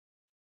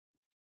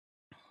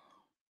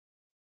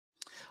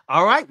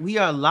All right, we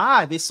are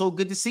live. It's so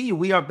good to see you.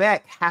 We are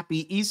back.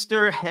 Happy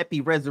Easter, happy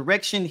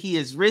resurrection. He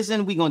is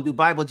risen. We're going to do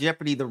Bible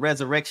Jeopardy, the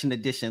resurrection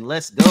edition.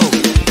 Let's go.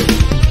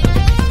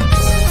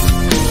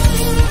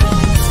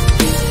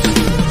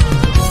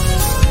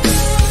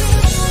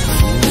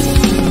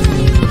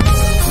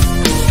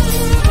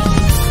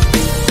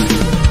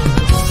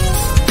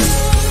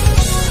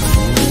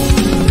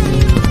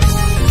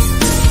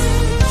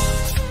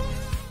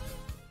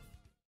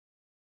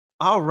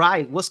 All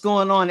right, what's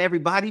going on,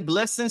 everybody?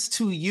 Blessings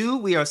to you.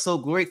 We are so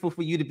grateful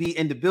for you to be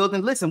in the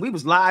building. Listen, we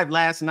was live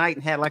last night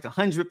and had like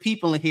 100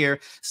 people in here.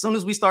 As soon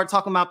as we start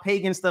talking about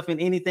pagan stuff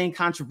and anything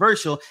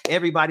controversial,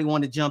 everybody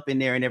want to jump in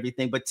there and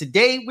everything. But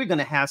today we're going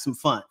to have some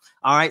fun.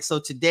 All right,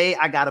 so today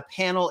I got a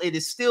panel. It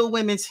is still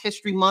Women's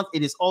History Month.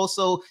 It is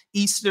also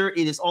Easter.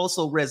 It is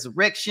also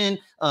Resurrection.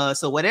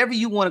 So whatever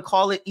you want to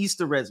call it,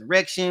 Easter,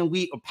 Resurrection,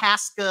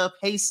 Pascha,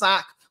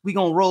 Pesach, we're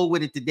going to roll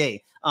with it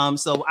today.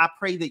 So I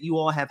pray that you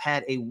all have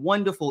had a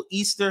wonderful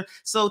Easter.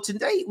 So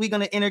today we're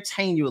going to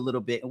entertain you a little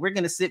bit, and we're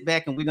going to sit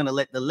back and we're going to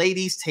let the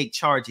ladies take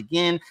charge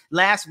again.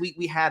 Last week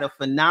we had a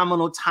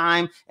phenomenal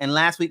time, and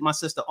last week my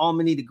sister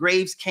Almanita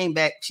Graves came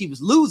back. She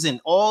was losing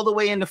all the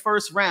way in the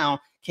first round,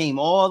 came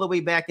all the way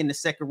back in the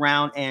second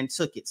round and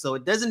took it. So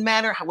it doesn't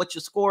matter what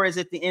your score is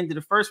at the end of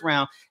the first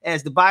round.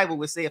 As the Bible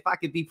would say, if I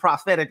could be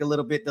prophetic a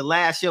little bit, the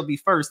last shall be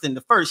first and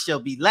the first shall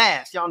be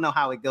last. Y'all know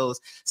how it goes.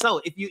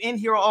 So if you're in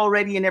here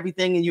already and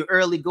everything and you're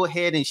early, go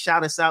ahead and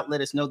shout us out. Let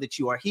us know that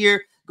you are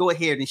here. Go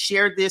ahead and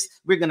share this.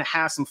 We're going to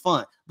have some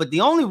fun. But the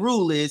only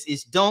rule is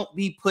don't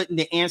be putting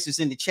the answers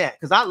in the chat,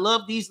 because I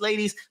love these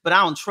ladies, but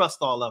I don't trust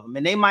all of them.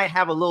 And they might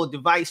have a little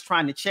device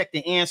trying to check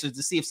the answers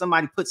to see if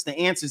somebody puts the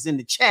answers in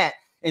the chat.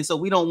 And so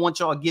we don't want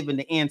y'all giving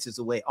the answers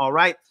away. All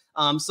right.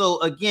 So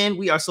again,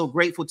 we are so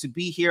grateful to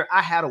be here.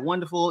 I had a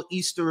wonderful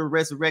Easter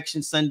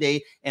Resurrection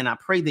Sunday, and I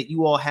pray that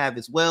you all have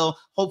as well.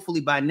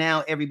 Hopefully by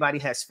now, everybody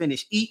has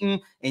finished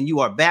eating and you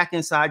are back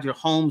inside your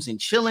homes and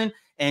chilling.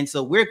 And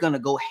so we're going to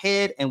go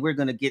ahead and we're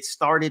going to get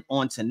started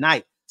on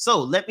tonight.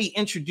 So let me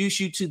introduce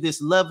you to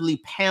this lovely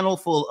panel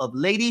full of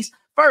ladies.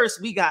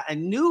 First, we got a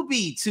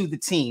newbie to the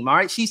team. All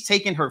right. She's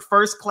taken her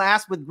first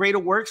class with Greater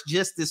Works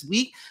just this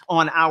week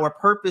on our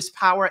purpose,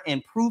 power,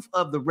 and proof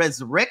of the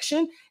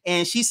resurrection.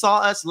 And she saw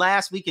us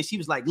last week and she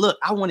was like, look,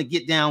 I want to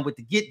get down with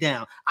the get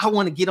down. I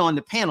want to get on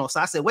the panel.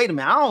 So I said, wait a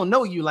minute, I don't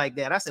know you like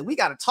that. I said, we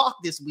got to talk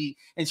this week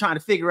and trying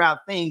to figure out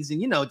things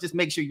and, just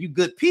make sure you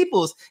good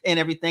peoples and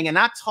everything. And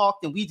I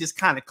talked and we just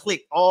kind of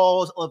clicked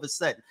all of a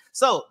sudden.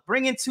 So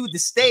bringing to the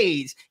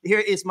stage, here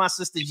is my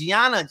sister,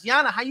 Gianna.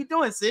 Gianna, how you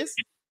doing, sis?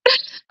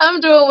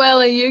 I'm doing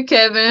well, and you,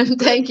 Kevin?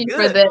 Thank you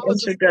for that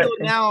introduction.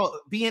 Now,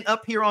 being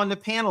up here on the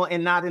panel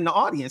and not in the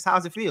audience,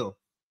 how's it feel?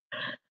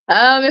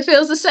 It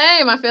feels the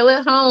same. I feel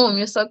at home.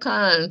 You're so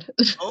kind.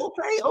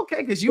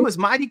 Okay, because you was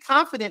mighty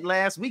confident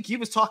last week. You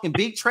was talking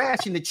big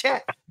trash in the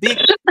chat. Say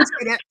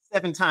that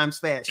 7 times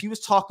fast. You was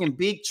talking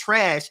big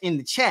trash in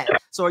the chat.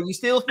 So are you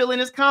still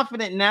feeling as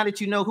confident now that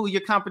you know who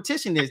your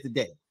competition is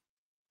today?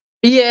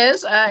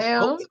 Yes, I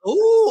am. Okay.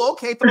 Oh,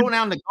 okay. Throw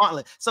down the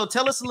gauntlet. So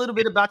tell us a little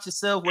bit about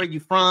yourself, where you're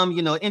from,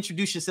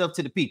 introduce yourself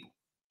to the people.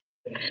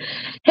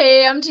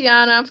 Hey, I'm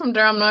Gianna. I'm from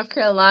Durham, North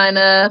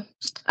Carolina.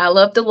 I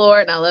love the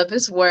Lord and I love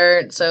his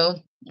word. So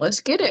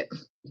let's get it.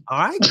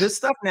 All right, good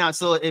stuff. Now,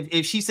 so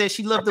if she says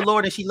she loved the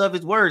Lord and she loved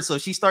his word, so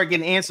she start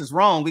getting answers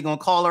wrong, we're going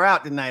to call her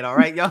out tonight. All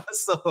right, y'all.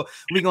 So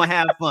we're going to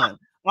have fun.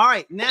 All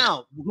right,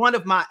 now, one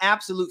of my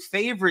absolute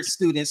favorite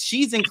students,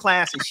 she's in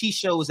class and she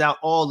shows out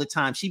all the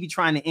time. She be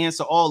trying to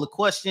answer all the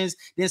questions.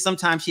 Then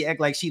sometimes she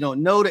act like she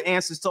don't know the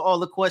answers to all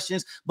the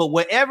questions. But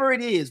whatever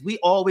it is, we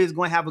always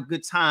going to have a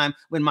good time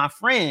when my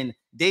friend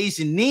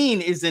Dejeanine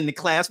is in the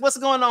class. What's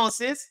going on,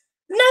 sis?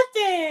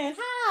 Nothing.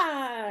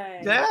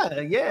 Hi. Yeah,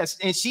 yes.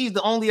 And she's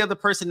the only other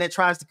person that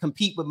tries to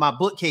compete with my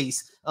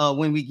bookcase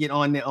when we get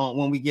on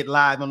when we get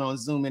live on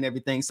Zoom and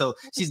everything. So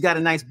she's got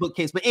a nice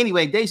bookcase. But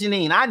anyway,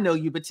 Dejeanine, I know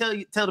you, but tell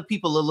the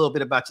people a little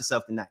bit about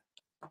yourself tonight.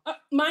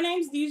 My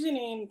name's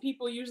Dejeanine.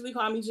 People usually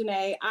call me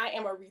Janae. I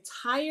am a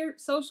retired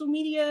social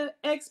media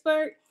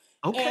expert.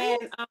 Okay.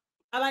 And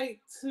I like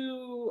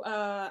to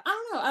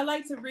I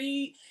like to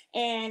read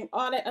and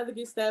all that other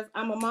good stuff.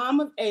 I'm a mom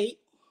of 8.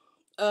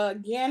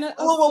 Gianna.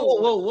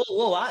 Whoa.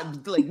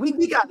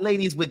 We got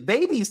ladies with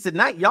babies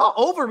tonight. Y'all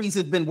ovaries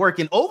have been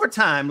working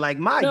overtime. Like,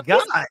 my God.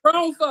 These are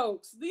grown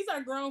folks. These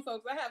are grown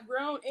folks. I have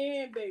grown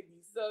and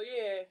babies. So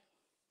yeah.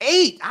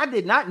 8. I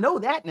did not know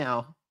that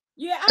now.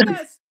 Yeah, I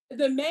got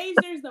the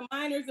majors, the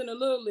minors, and the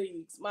little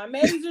leagues. My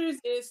majors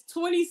is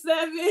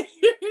 27,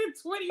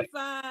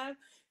 25,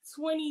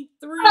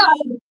 23.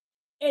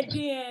 And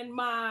then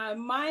my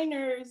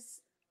minors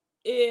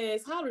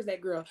is, how old is that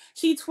girl?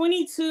 She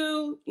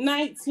 22,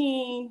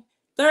 19,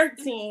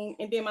 13,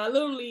 and then my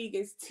little league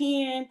is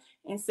 10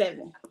 and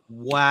 7.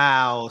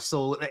 Wow.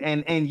 So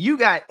and you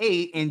got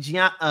 8, and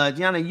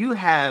Gianna, you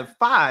have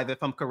 5,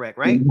 if I'm correct,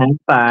 right?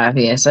 5,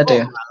 yes, I do.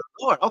 Oh, my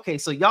Lord. Okay,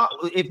 so y'all,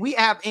 if we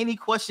have any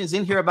questions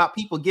in here about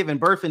people giving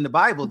birth in the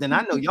Bible, then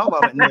I know y'all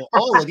about to know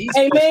all of these.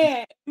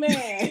 Amen.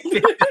 Man.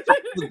 Good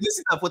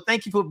stuff. Well,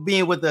 thank you for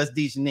being with us,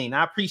 Dejeanine.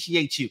 I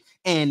appreciate you.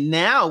 And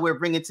now we're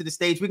bringing to the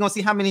stage. We're gonna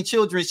see how many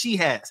children she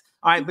has.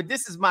 All right, but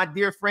this is my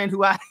dear friend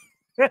who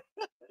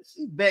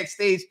she's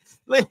backstage.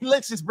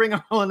 Let's just bring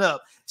her on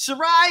up.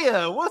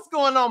 Shariah, what's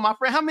going on, my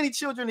friend? How many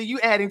children are you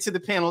adding to the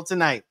panel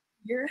tonight?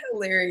 You're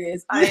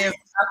hilarious. I am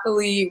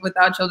happily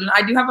without children.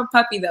 I do have a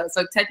puppy though,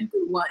 so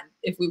technically 1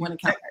 if we want to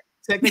count her.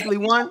 Technically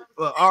 1?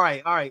 Well, all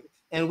right.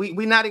 And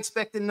we're not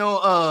expecting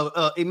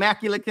no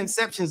immaculate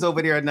conceptions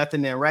over there or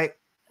nothing there, right?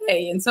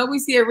 Hey, and so we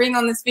see a ring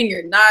on this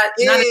finger. There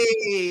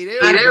we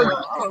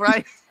go. All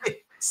right.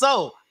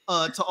 So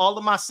to all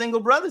of my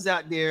single brothers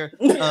out there,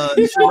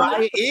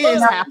 Shariah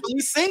is happily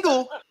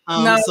single.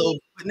 So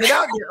putting it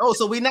out there. Oh,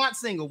 so we're not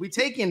single. We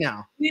taking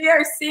now. We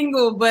are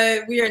single,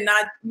 but we are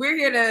not. We're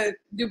here to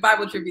do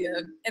Bible trivia,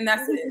 and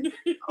that's it.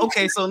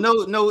 Okay, so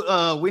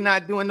no, we're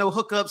not doing no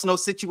hookups, no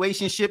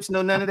situationships,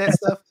 no none of that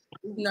stuff.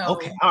 No.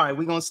 Okay, all right,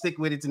 we're gonna stick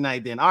with it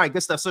tonight then. All right,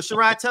 good stuff. So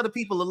Shariah, tell the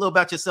people a little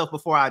about yourself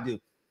before I do.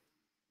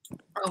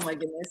 Oh my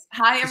goodness.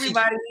 Hi,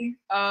 everybody.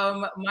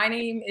 My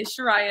name is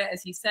Shariah.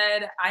 As he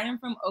said, I am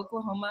from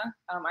Oklahoma.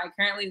 I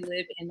currently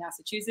live in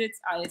Massachusetts.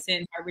 I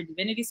attend Harvard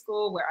Divinity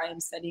School, where I am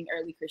studying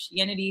early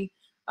Christianity.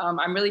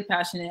 I'm really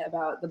passionate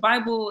about the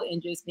Bible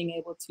and just being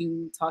able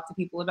to talk to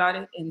people about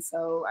it. And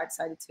so I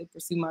decided to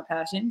pursue my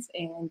passions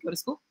and go to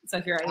school.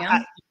 So here I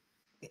am.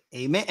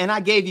 Amen. And I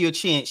gave you a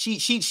chance.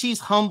 She's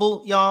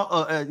humble,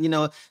 y'all. You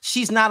know,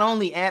 she's not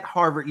only at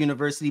Harvard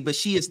University, but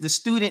she is the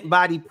student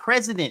body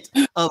president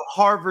of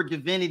Harvard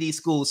Divinity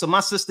School. So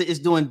my sister is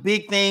doing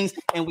big things,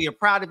 and we are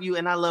proud of you.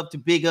 And I love to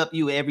big up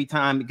you every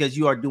time because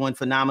you are doing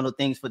phenomenal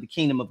things for the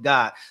kingdom of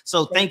God.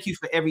 So thank you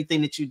for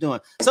everything that you're doing.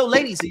 So,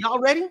 ladies, are y'all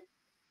ready?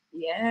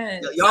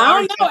 Yes.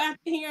 I don't know after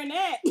hearing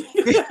that.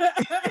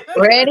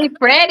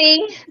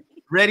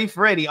 Ready,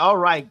 Freddy. All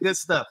right, good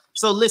stuff.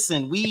 So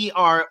listen,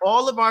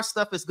 all of our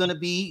stuff is going to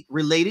be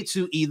related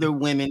to either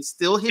Women's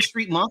Still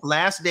History Month,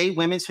 last day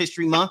Women's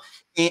History Month,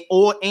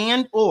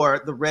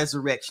 or the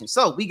resurrection.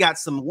 So we got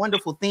some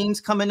wonderful themes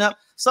coming up.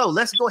 So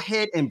let's go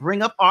ahead and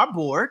bring up our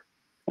board,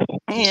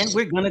 and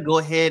we're going to go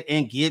ahead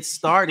and get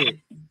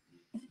started.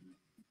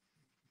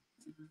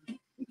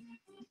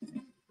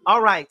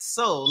 All right,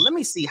 so let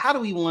me see. How do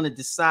we want to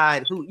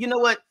decide who? You know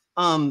what?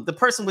 The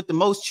person with the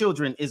most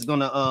children is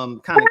gonna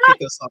kind of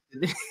kick us off.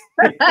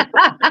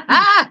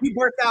 You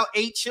work out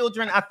 8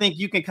 children. I think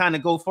you can kind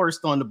of go first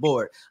on the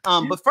board.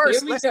 But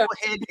first, let's go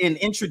ahead and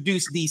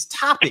introduce these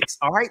topics.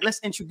 All right, let's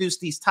introduce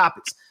these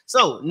topics.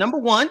 So number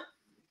 1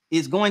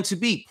 is going to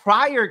be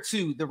prior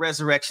to the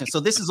resurrection. So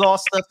this is all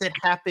stuff that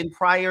happened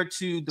prior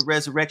to the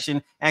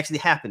resurrection actually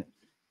happening.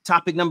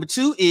 Topic number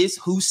 2 is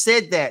who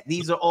said that.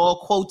 These are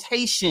all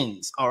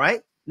quotations. All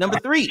right. Number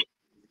 3.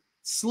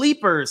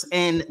 Sleepers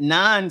and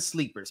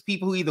non-sleepers,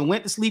 people who either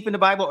went to sleep in the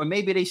Bible or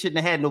maybe they shouldn't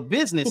have had no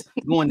business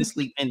going to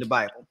sleep in the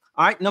Bible.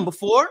 All right, number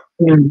 4,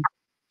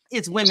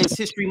 it's Women's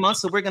History Month,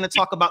 so we're going to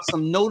talk about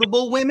some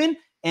notable women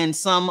and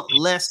some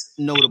less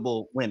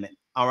notable women.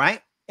 All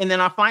right, and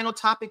then our final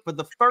topic for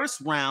the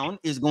first round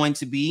is going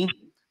to be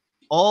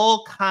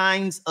all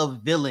kinds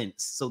of villains.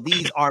 So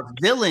these are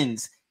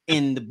villains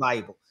in the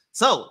Bible.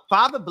 So,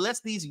 Father,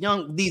 bless these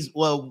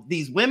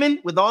women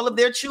with all of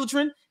their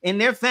children and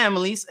their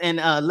families, and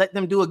let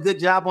them do a good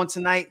job on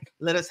tonight.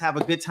 Let us have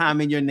a good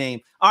time in your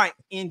name. All right,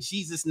 in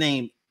Jesus'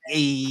 name,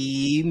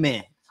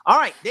 amen. All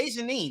right,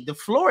 Dejeanine, the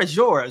floor is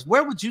yours.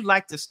 Where would you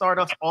like to start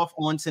us off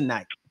on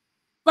tonight?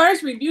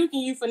 First, rebuking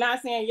you for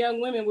not saying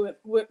young women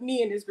with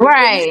me in this group.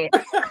 Right.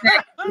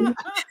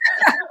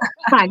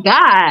 My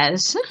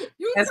gosh.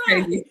 That's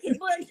crazy.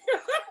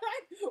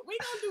 We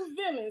gonna do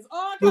villains,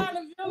 all kind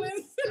of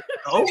villains.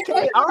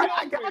 Okay, all right,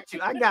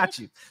 I got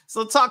you.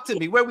 So talk to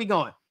me. Where we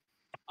going?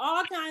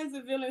 All kinds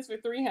of villains for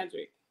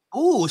 300.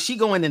 Ooh, she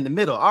going in the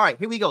middle. All right,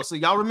 here we go. So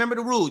y'all remember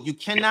the rule. You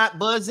cannot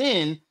buzz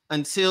in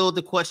until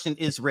the question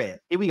is read.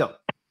 Here we go.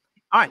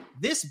 All right,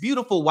 this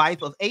beautiful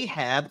wife of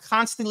Ahab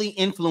constantly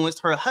influenced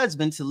her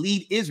husband to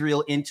lead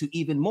Israel into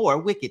even more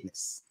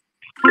wickedness.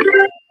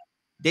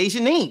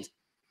 Dejeanine.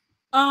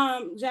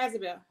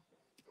 Jezebel.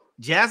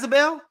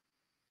 Jezebel?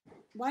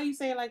 Why you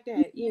say it like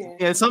that? Yeah.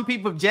 Yeah, some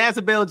people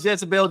Jezebel,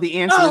 the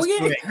answer is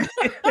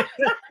correct.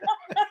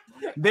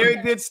 Very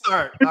good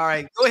start. All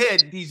right, go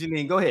ahead,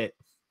 Dejeanine. Go ahead.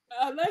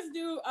 Let's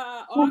do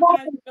all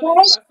kinds of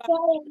villains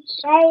for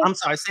I'm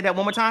sorry, say that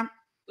one more time.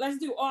 Let's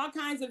do all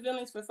kinds of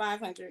villains for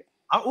 500.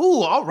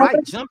 Oh, all right,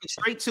 jumping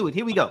straight to it.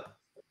 Here we go.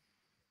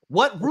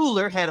 What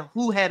ruler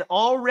who had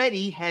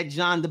already had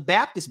John the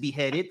Baptist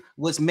beheaded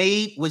was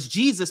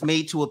Jesus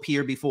made to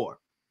appear before?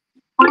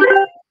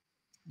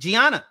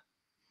 Gianna.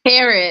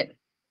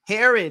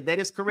 Herod, that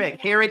is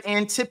correct. Herod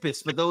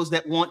Antipas, for those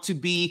that want to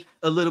be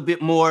a little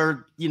bit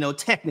more,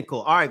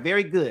 technical. All right,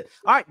 very good.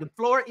 All right, the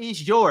floor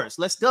is yours.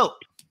 Let's go.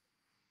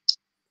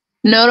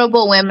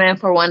 Notable women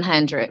for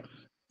 100.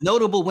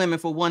 Notable women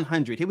for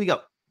 100. Here we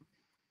go.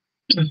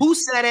 Who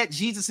sat at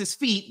Jesus's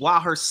feet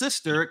while her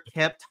sister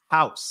kept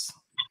house?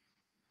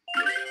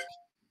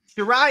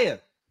 Shariah.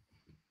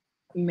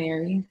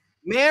 Mary.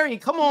 Mary,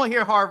 come on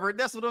here, Harvard.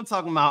 That's what I'm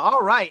talking about.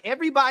 All right.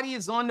 Everybody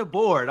is on the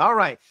board. All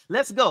right.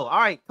 Let's go. All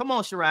right. Come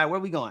on, Shariah. Where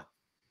are we going?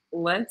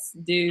 Let's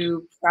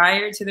do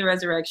prior to the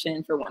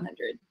resurrection for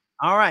 100.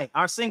 All right.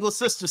 Our single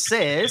sister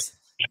says,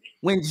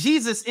 when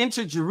Jesus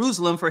entered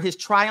Jerusalem for his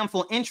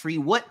triumphal entry,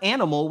 what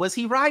animal was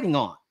he riding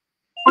on?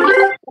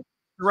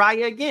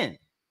 Shariah again.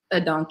 A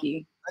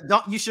donkey.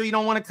 You sure you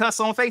don't want to cuss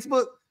on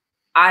Facebook?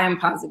 I am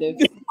positive.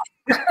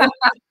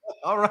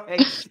 All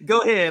right.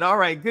 Go ahead. All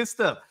right. Good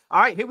stuff. All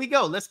right. Here we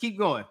go. Let's keep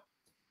going.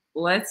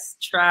 Let's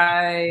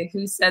try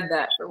who said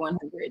that for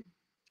 100.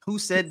 Who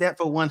said that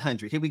for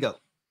 100? Here we go.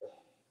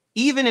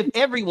 Even if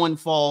everyone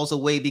falls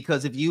away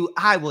because of you,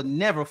 I will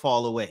never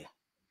fall away.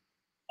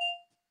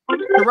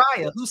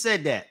 Shariah, who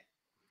said that?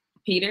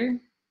 Peter.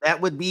 That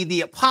would be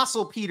the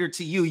Apostle Peter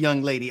to you,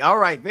 young lady. All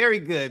right. Very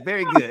good.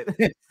 Very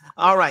good.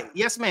 All right.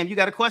 Yes, ma'am. You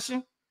got a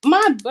question?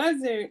 My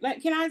buzzer.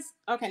 Like, can I?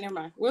 Okay, never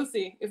mind. We'll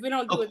see if we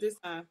don't do it this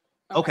time.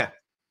 Okay.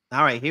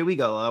 All right. Here we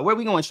go. Where are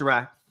we going,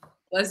 Shariah?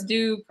 Let's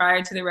do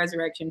prior to the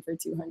resurrection for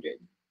 200.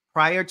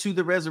 Prior to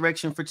the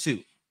resurrection for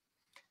 2.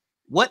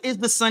 What is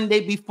the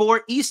Sunday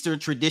before Easter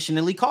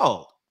traditionally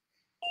called?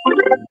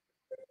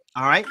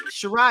 All right.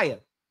 Shariah.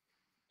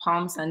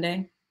 Palm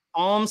Sunday.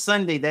 Palm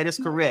Sunday. That is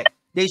correct.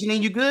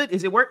 Dejeanine, you good?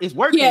 Is it work? It's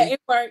working. Yeah,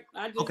 it worked.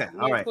 Okay.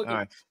 All right. All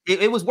right.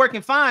 It was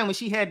working fine when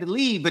she had to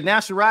leave, but now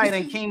Shariah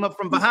then came up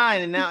from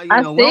behind, and now you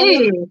know.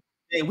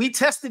 We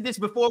tested this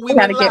before we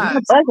went live. Get my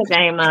buzzer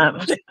game up.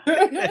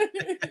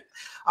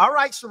 All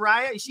right,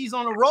 Shariah, she's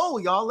on a roll,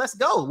 y'all. Let's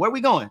go. Where are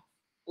we going?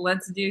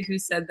 Let's do who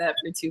said that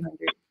for 200.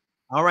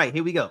 All right,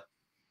 here we go.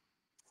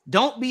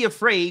 Don't be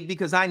afraid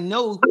because I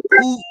know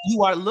who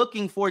you are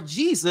looking for,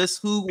 Jesus,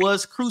 who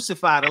was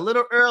crucified. A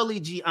little early,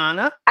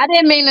 Gianna. I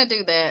didn't mean to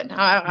do that.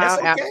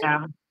 That's okay.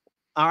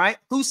 All right.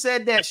 Who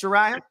said that,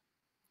 Shariah?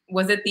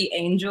 Was it the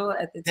angel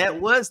at the time?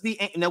 That was the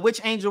now.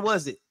 Which angel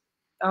was it?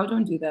 Oh,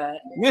 don't do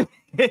that.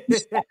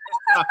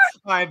 All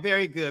right.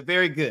 Very good.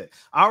 Very good.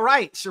 All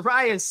right.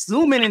 Shariah is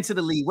zooming into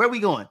the lead. Where are we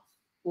going?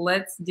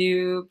 Let's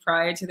do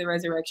prior to the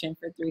resurrection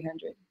for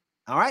 300.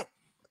 All right.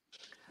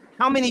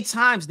 How many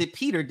times did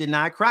Peter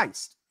deny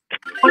Christ?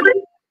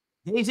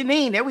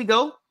 Dejeanine, there we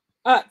go.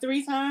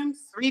 3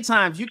 times. 3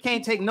 times. You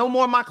can't take no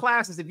more of my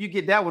classes if you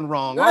get that one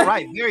wrong. All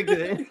right, very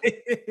good.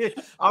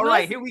 All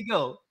right, here we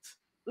go.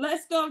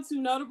 Let's go to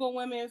notable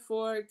women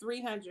for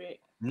 300.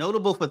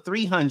 Notable for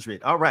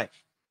 300. All right.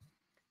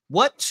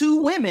 What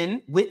 2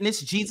 women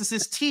witnessed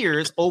Jesus's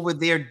tears over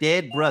their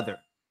dead brother?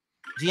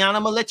 Gianna,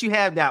 I'm gonna let you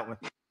have that one.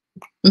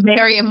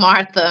 Mary and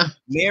Martha.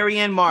 Mary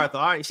and Martha.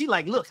 All right. She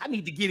like, look, I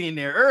need to get in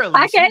there early.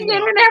 I can't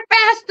get in there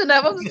fast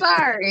enough. I'm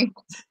sorry.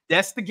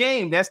 That's the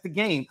game. That's the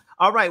game.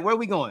 All right. Where are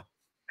we going?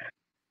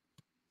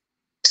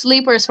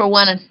 Sleepers for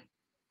 100.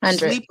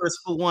 Sleepers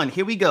for 1.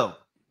 Here we go.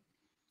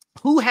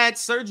 Who had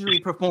surgery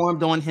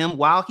performed on him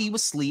while he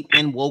was asleep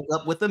and woke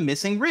up with a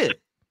missing rib?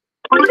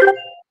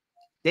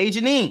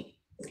 Dejeanine.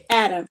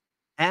 Adam.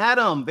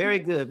 Adam. Very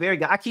good. Very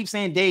good. I keep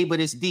saying Dave,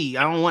 but it's D.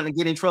 I don't want to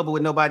get in trouble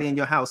with nobody in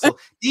your house. So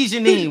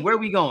Dejeanine, where are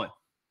we going?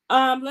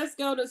 Let's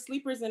go to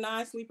sleepers and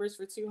non-sleepers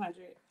for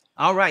 200.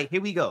 All right,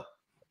 here we go.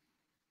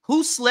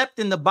 Who slept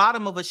in the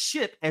bottom of a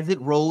ship as it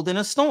rolled in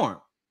a storm?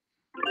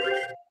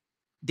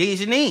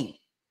 Dejeanine.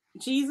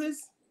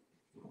 Jesus.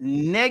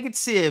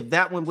 Negative.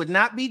 That one would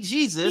not be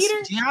Jesus.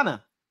 Peter?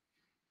 Gianna.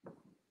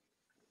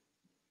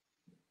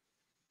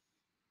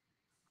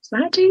 It's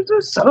not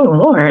Jesus. Oh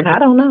Lord, I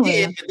don't know.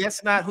 Yeah,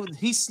 that's not who.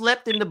 He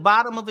slept in the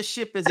bottom of a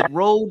ship as it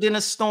rolled in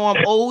a storm.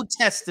 Old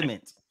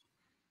Testament.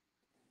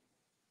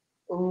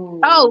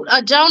 Oh,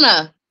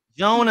 Jonah.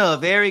 Jonah.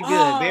 Very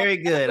good. Very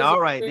good.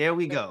 All right, there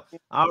we go.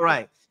 All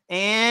right,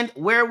 and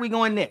where are we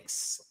going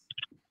next?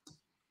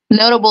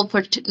 Notable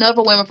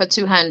women for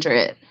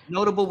 200.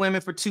 Notable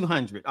women for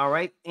 200. All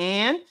right,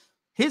 and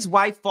his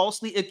wife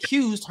falsely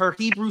accused her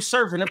Hebrew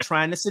servant of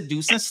trying to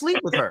seduce and sleep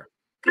with her.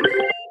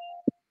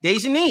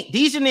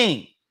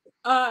 Dejeanine.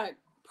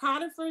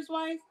 Potiphar's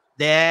wife.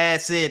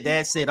 That's it.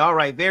 That's it. All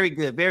right. Very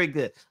good. Very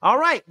good. All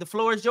right. The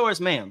floor is yours,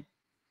 ma'am.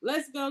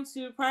 Let's go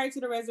to prior to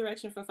the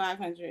resurrection for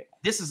 500.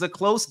 This is a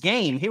close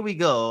game. Here we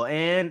go.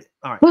 And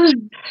all right.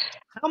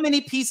 How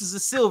many pieces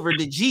of silver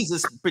did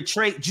Judas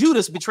betray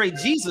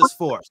Jesus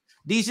for?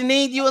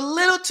 Dejeanine, you a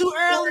little too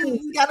early.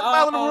 You got to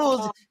follow the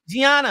rules.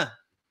 Gianna.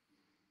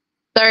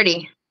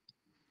 30.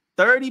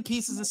 30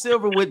 pieces of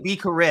silver would be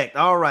correct.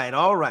 All right.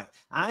 All right.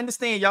 I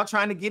understand y'all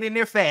trying to get in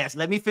there fast.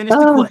 Let me finish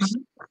the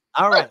question.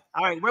 All right.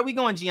 All right. Where are we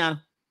going,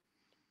 Gianna?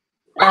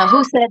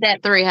 Who said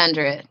that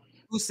 300?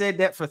 Who said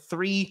that for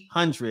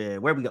 300?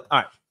 Where we go? All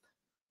right.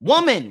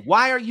 Woman,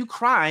 why are you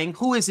crying?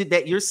 Who is it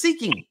that you're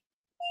seeking?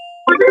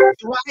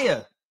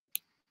 Shariah.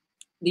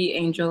 The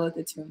angel at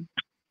the tomb.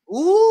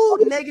 Ooh,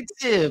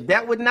 negative.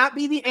 That would not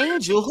be the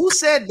angel. Who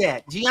said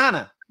that?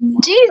 Gianna.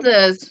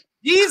 Jesus.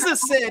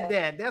 Jesus said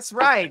that. That's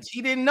right.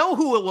 She didn't know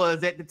who it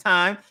was at the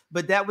time,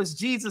 but that was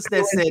Jesus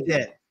that said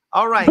that.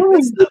 All right.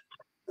 Good stuff.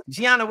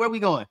 Gianna, where are we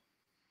going?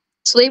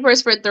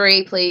 Sleepers for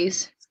 3,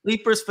 please.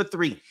 Sleepers for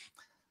 3.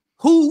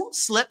 Who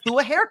slept through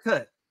a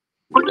haircut?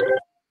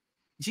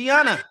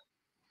 Gianna.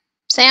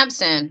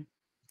 Samson.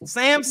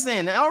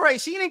 Samson. All right.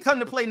 She didn't come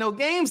to play no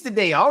games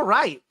today. All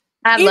right.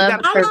 I love I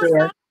lost trivia.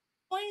 500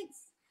 points.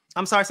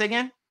 I'm sorry, say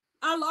again.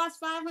 I lost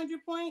 500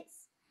 points.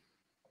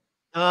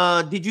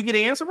 Did you get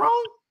an answer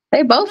wrong?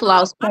 They both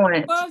lost I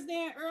points. buzzed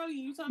in early.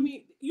 You told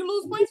me you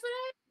lose points for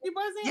that? You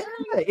buzzed in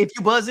early? If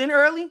you buzz in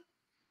early.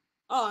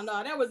 Oh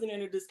no, that wasn't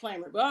in a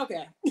disclaimer, but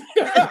okay.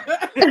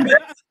 I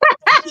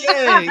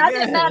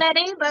didn't know that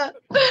either.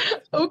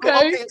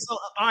 Okay. So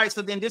all right.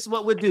 So then this is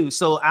what we'll do.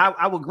 So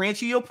I will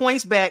grant you your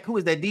points back. Who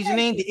is that?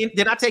 Dejeanine?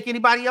 Did I take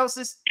anybody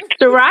else's?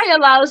 Shariah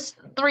lost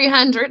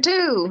 300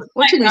 too.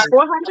 What you lose?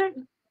 400?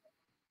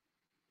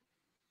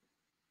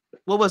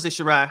 What was it,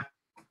 Shariah?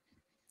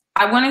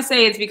 I want to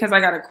say it's because I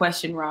got a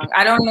question wrong.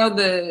 I don't know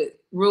the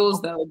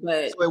rules though,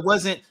 but So it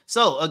wasn't.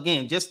 So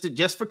again,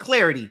 just for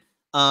clarity,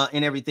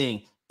 and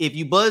everything. If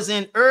you buzz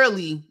in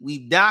early, we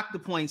dock the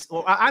points,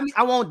 or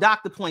I won't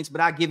dock the points, but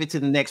I give it to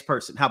the next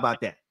person. How about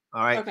that?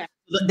 All right. Okay.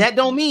 That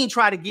don't mean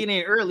try to get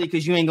in early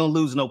because you ain't gonna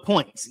lose no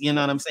points. You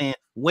know what I'm saying?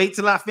 Wait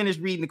till I finish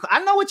reading the.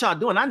 I know what y'all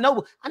doing. I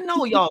know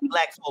y'all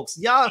black folks.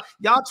 Y'all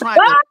trying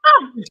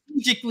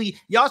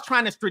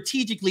to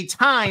strategically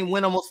time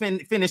when I'm gonna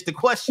finish the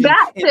question.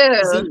 Got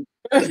to.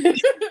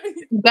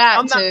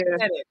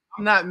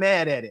 I'm not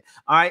mad at it.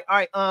 All right.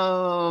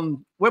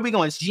 Where we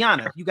going? It's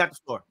Gianna. You got the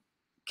floor.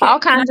 All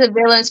kinds of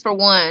villains for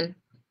 1.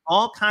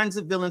 All kinds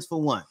of villains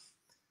for 1.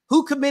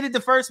 Who committed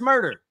the first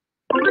murder?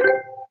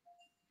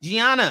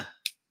 Gianna.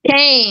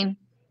 Cain.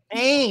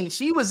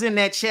 She was in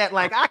that chat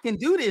like, I can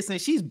do this, and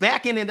she's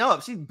backing it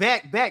up. She's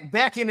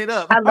backing it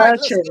up. I love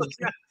you.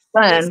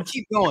 Let's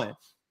keep going.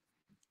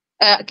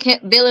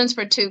 Villains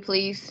for 2,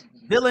 please.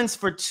 Villains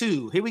for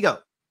 2. Here we go.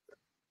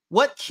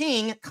 What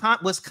king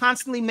was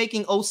constantly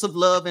making oaths of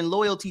love and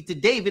loyalty to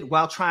David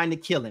while trying to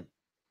kill him?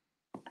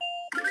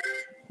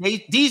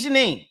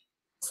 Dejeanine.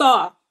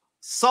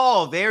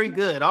 Saul, very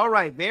good. All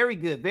right, very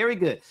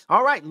good.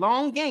 All right,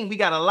 long game. We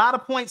got a lot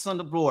of points on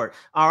the board.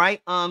 All right.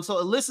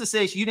 So Alyssa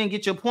says you didn't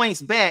get your points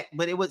back,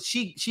 but it was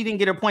she didn't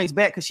get her points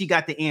back because she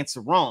got the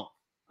answer wrong.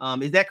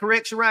 Is that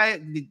correct,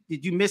 Shariah?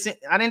 Did you miss it?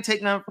 I didn't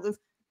take none.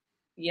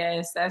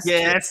 Yes, that's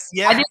yes.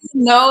 I didn't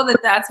know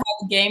that's how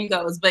the game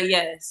goes, but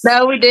yes.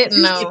 No, we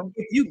didn't know.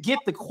 If you get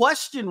the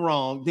question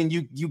wrong, then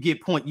you you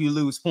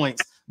lose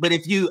points. But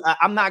if you,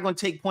 I'm not going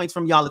to take points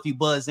from y'all if you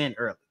buzz in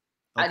early.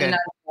 Okay? I did not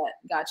know that.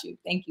 Got you.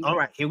 Thank you. All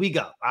right, here we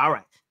go. All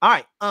right.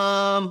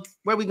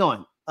 Where are we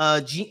going?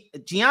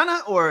 Gianna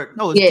or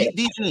no? Yeah.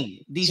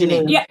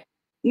 Dejeanine. Yeah.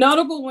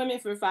 Notable women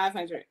for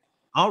 500.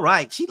 All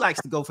right. She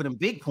likes to go for them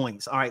big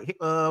points. All right.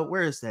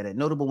 Where is that at?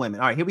 Notable women.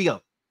 All right, here we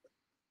go.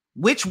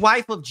 Which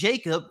wife of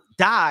Jacob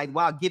died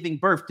while giving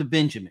birth to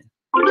Benjamin?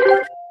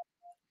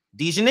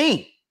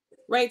 Dejeanine.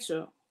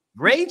 Rachel.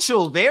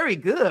 Very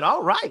good.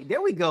 All right.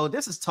 There we go.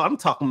 This is I'm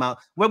talking about.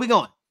 Where we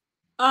going?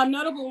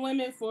 Notable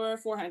women for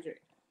 400.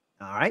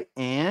 All right.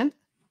 And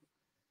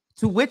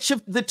to which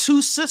of the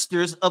 2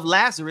 sisters of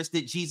Lazarus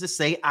did Jesus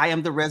say, I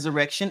am the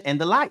resurrection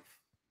and the life?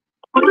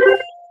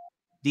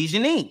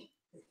 Dejeanine.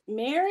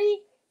 Mary?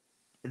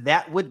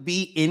 That would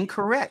be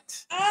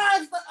incorrect.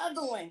 It's the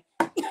other one.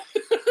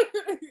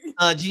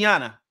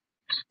 Gianna.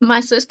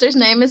 My sister's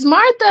name is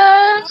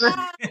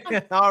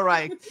Martha. All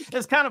right.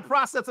 It's kind of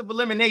process of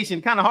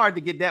elimination. Kind of hard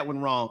to get that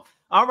one wrong.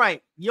 All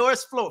right.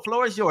 Yours,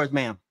 floor is yours,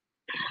 ma'am.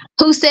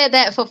 Who said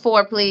that for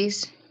 4,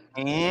 please?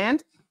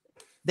 And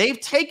they've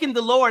taken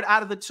the Lord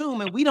out of the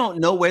tomb, and we don't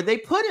know where they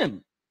put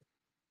him.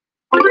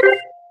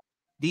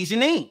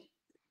 Dejeanine.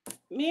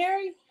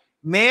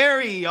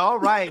 Mary. All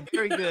right.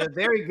 Very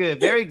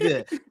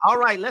good. All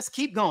right. Let's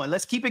keep going.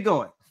 Let's keep it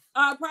going.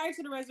 Prior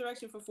to the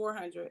resurrection for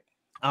 400.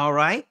 All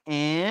right.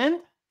 And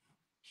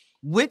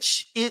what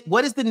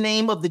is the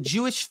name of the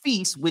Jewish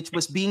feast which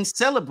was being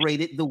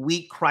celebrated the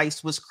week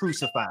Christ was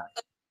crucified?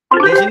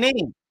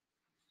 Dejeanine.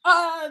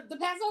 The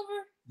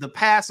Passover. The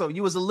Passover.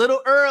 You was a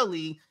little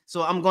early,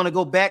 so I'm going to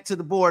go back to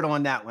the board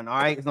on that one. All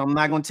right. So I'm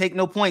not going to take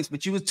no points,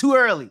 but you was too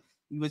early.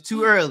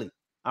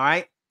 All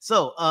right.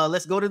 So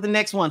let's go to the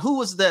next one. Who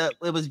was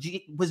was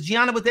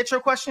Gianna? Was that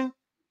your question?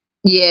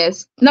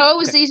 Yes. No, it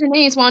was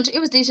Dejanine's one. It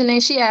was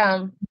Dejeanine. She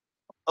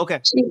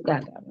okay. She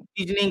got that one.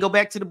 Dejeanine, go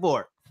back to the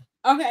board.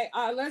 Okay.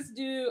 Let's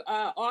do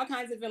all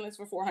kinds of villains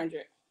for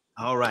 400.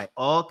 All right.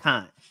 All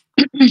kinds.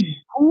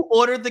 Who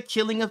ordered the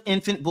killing of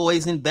infant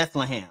boys in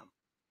Bethlehem?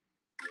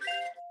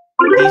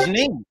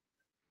 Dejeanine.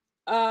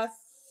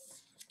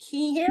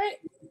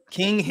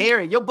 King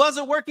Herod. Your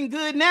buzzer working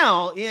good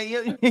now.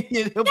 Yeah.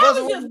 That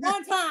was just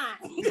one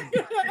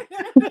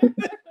time.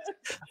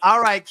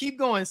 All right, keep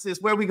going,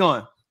 sis. Where are we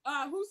going?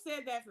 Who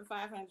said that for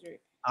 500?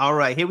 All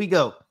right, here we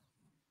go.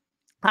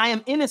 I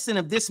am innocent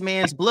of this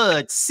man's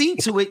blood. See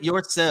to it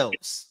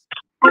yourselves.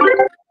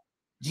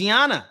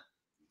 Gianna.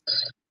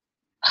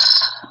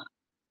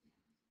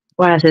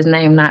 Why is his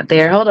name not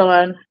there? Hold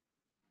on.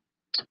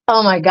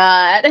 Oh my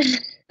God.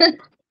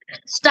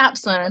 Stop,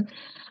 son.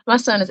 My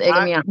son is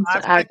egging me on.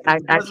 I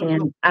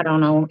can't. I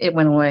don't know. It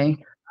went away.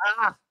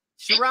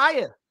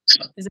 Shariah.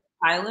 Is it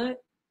Pilot?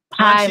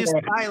 Pontius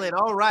Pilate.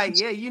 All right.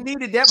 Yeah, you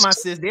needed that, my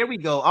sis. There we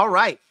go. All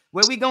right.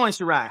 Where we going,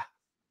 Shariah?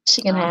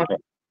 She can have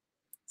it.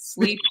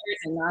 Sleepers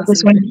and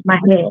This non-sleepers. went in my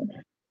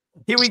head.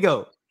 Here we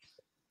go.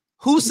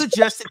 Who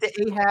suggested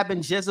to Ahab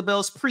and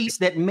Jezebel's priest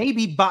that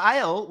maybe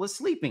Baal was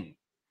sleeping?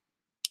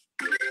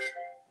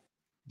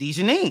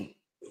 Dejeanine.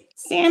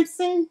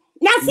 Samson.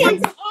 Not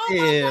Samson.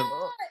 Yeah.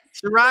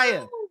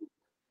 Shariah.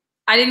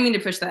 I didn't mean to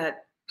push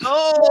that.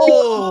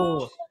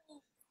 Oh.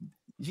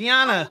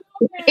 Gianna.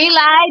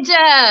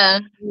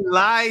 Elijah.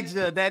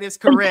 Elijah. That is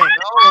correct.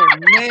 Oh,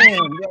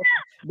 man.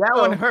 That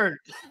one hurt.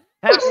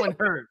 That one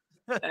hurt.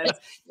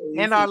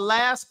 And our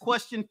last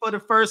question for the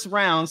first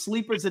round,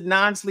 sleepers and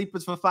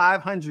non-sleepers for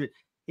 500.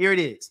 Here it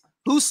is.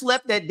 Who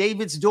slept at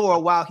David's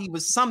door while he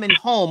was summoned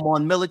home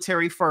on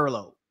military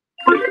furlough?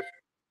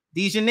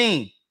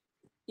 Dejeanine.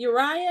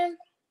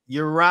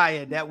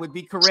 Uriah, that would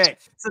be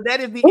correct. So that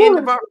is the end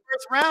of our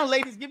first round.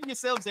 Ladies, give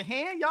yourselves a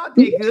hand. Y'all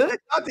did good.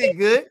 Y'all did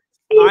good.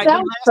 All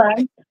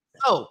right.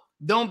 So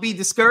don't be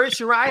discouraged,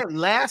 Shariah.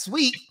 Last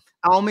week,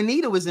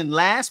 Almanita was in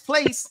last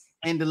place,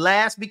 and the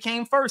last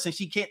became first, and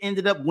she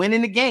ended up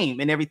winning the game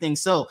and everything.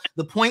 So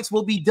the points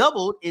will be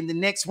doubled in the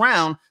next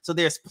round. So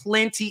there's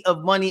plenty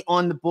of money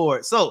on the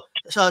board. So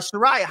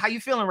Shariah, how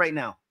you feeling right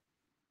now?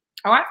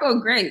 Oh, I feel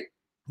great.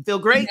 You feel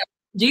great?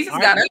 Jesus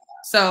got us,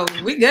 so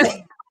we good.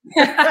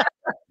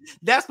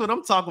 That's what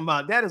I'm talking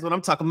about. That is what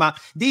I'm talking about.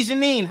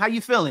 Dejeanine, how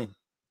you feeling?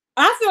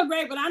 I feel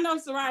great, but I know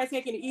Shariah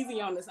taking it easy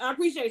on us. I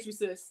appreciate you,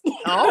 sis.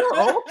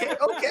 Oh,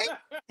 okay.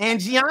 And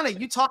Gianna,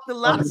 you talked a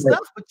lot of stuff,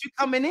 but you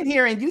coming in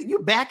here and you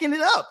backing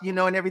it up,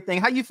 and everything.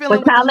 How you feeling?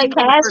 We call it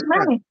cash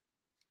money.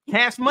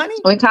 Cash money?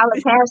 We call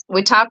it cash.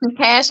 We're talking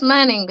cash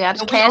money. Got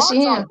to cash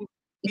in.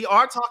 We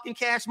are talking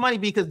cash money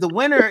because the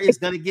winner is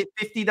going to get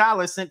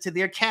 $50 sent to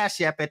their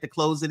Cash App at the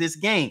close of this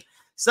game.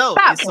 So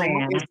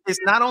it's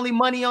not only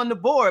money on the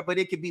board, but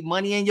it could be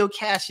money in your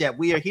Cash App.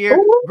 We are here.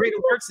 Greater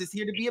Works is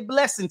here to be a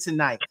blessing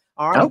tonight.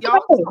 All right,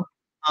 y'all.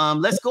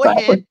 Let's go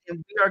ahead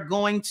and we are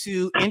going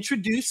to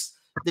introduce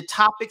the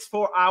topics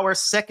for our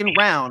second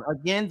round.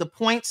 Again, the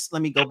points.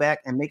 Let me go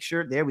back and make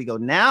sure. There we go.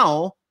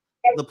 Now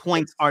the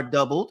points are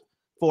doubled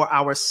for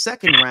our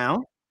second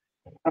round.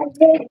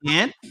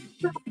 And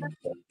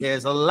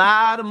there's a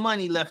lot of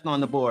money left on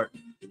the board.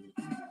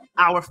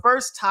 Our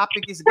first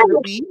topic is going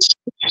to be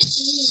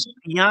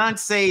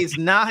Beyonce's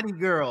Naughty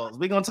Girls.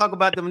 We're going to talk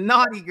about them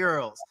naughty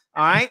girls.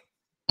 All right.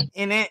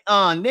 And then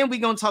we're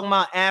going to talk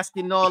about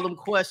asking all them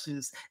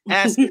questions.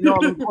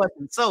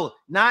 So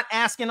not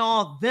asking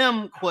all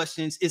them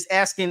questions, is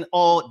asking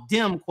all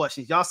them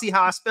questions. Y'all see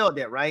how I spelled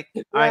that, right?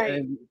 All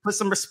right. Put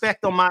some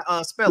respect on my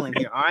spelling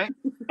here. All right.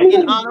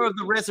 In honor of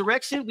the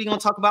resurrection, we're going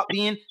to talk about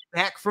being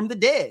back from the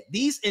dead.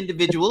 These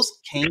individuals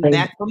came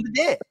back from the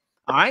dead.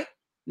 All right.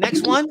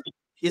 Next one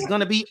is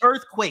going to be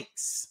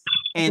earthquakes.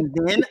 And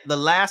then the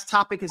last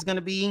topic is going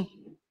to be,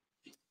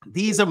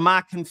 these are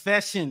my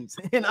confessions,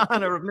 in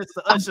honor of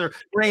Mr. Usher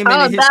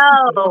Raymond.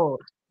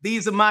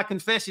 These are my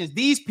confessions.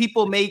 These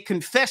people made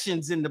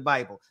confessions in the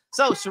Bible.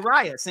 So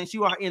Shariah, since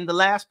you are in the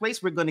last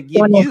place, we're going to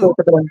give you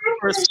the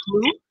first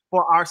clue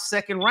for our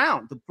second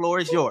round. The floor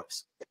is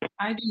yours.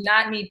 I do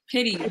not need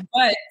pity,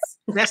 but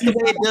that's the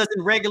way it does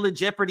in regular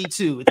Jeopardy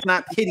too. It's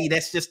not pity,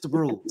 that's just the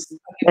rules.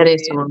 That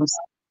is the rules.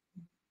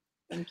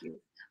 Thank you.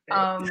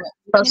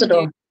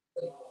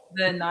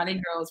 The Naughty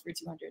Girls for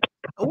 200.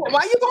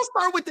 Why you gonna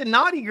start with the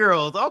Naughty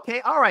Girls? Okay,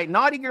 all right,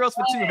 Naughty Girls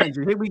for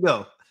 200. Here we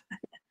go.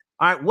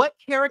 All right, what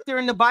character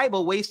in the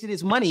Bible wasted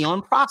his money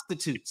on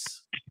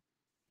prostitutes?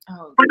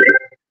 Oh,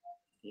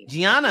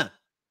 Gianna.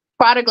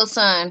 Prodigal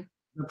son.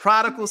 The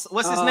prodigal.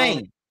 What's his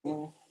name?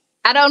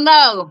 I don't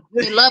know.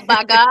 He loved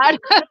by God.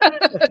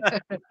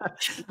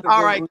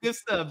 All right, good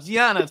stuff.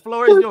 Gianna, the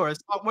floor is yours.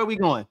 Where are we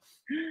going?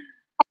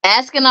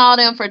 Asking all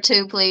them for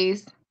 2,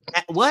 please.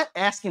 What?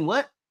 Asking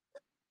what?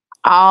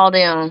 All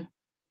them.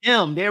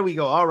 There we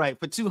go. All right,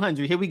 for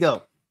 200. Here we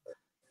go.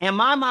 Am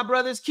I my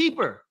brother's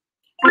keeper?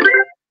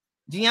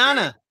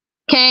 Gianna.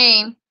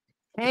 Cain.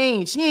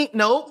 She ain't.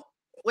 Nope.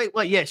 Wait,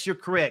 what? Yes, you're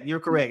correct. You're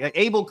correct. Like,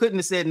 Abel couldn't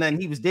have said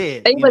nothing. He was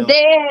dead. He was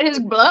dead. His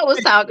blood was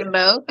talking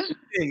though.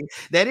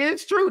 That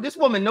is true. This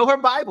woman know her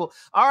Bible.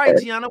 All right,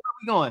 Gianna, where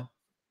we going?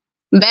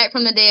 Back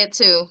from the dead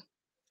too.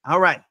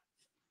 All right.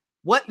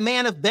 What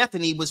man of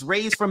Bethany was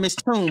raised from his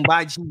tomb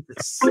by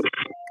Jesus?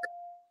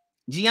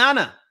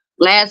 Gianna.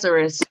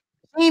 Lazarus.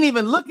 She ain't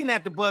even looking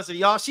at the buzzer,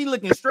 y'all. She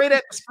looking straight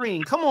at the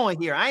screen. Come on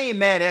here. I ain't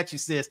mad at you,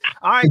 sis.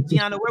 All right,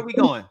 Gianna, where we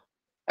going?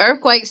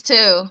 Earthquakes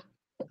too.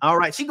 All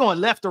right, she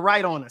going left or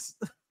right on us.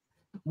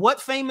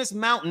 What famous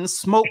mountain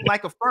smoked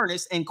like a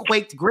furnace and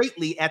quaked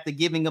greatly at the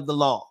giving of the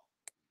law?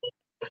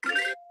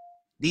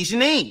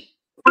 Dejeanine.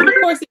 Of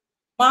course,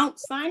 Mount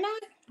Sinai.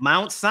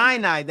 Mount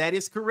Sinai. That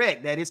is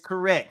correct. That is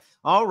correct.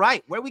 All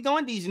right, where we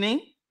going,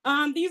 Dejeanine?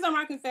 These are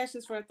my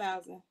confessions for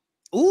 1,000.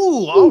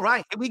 Ooh, all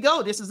right. Here we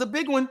go. This is a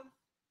big one.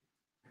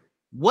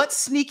 What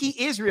sneaky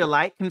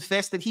Israelite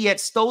confessed that he had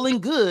stolen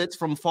goods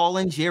from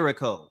fallen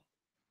Jericho?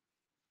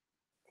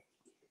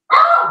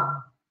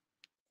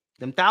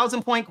 Them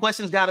 1,000-point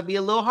questions got to be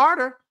a little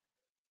harder.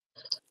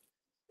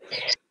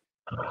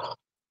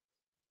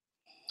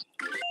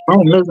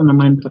 I'm losing the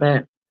money for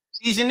that.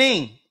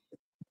 Dejeanine.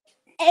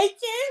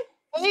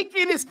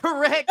 Achan is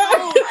correct.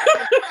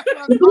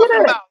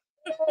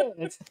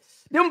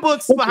 Them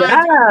books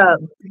behind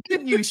you.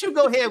 Good use. You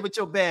go ahead with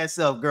your bad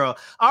self, girl.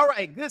 All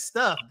right, good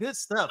stuff. Good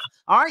stuff.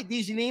 All right,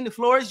 Dejeanine, the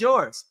floor is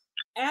yours.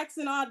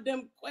 Asking all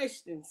them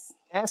questions.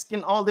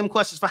 Asking all them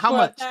questions for how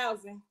much?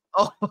 1,000.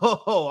 Oh,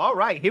 all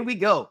right. Here we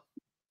go.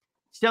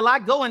 Shall I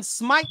go and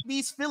smite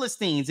these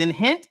Philistines? And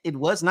hint, it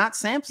was not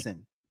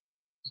Samson.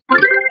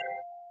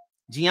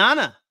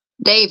 Gianna.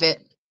 David.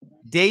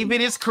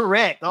 David is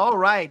correct. All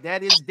right,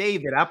 that is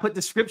David. I put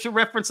the scripture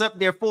reference up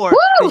there for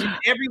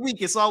every week.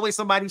 It's always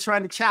somebody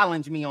trying to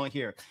challenge me on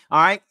here.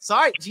 All right.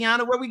 Sorry,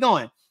 Gianna, where we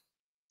going?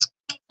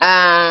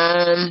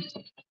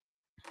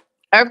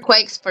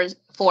 Earthquakes for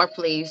 4,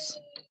 please.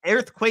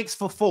 Earthquakes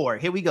for 4.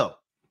 Here we go.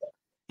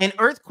 An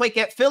earthquake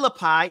at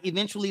Philippi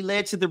eventually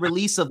led to the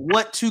release of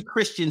what 2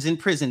 Christians in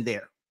prison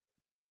there?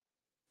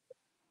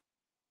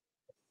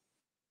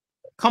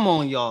 Come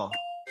on, y'all.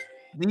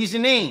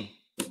 Dejeanine.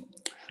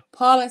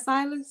 Paul and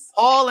Silas.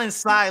 Paul and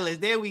Silas.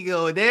 There we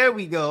go. There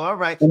we go. All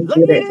right. Late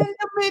in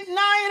the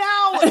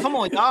midnight hour. Come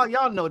on,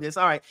 y'all know this.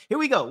 All right. Here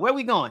we go. Where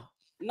we going?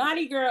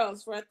 Naughty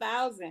girls for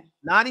 1,000.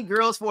 Naughty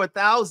girls for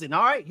 1,000.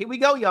 All right. Here we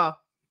go, y'all.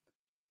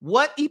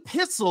 What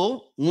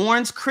epistle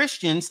warns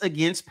Christians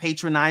against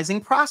patronizing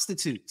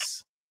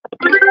prostitutes?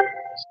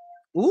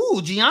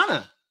 Ooh,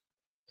 Gianna.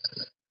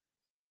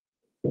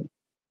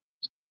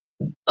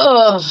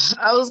 Oh,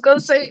 I was gonna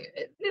say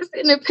it's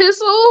an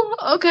epistle.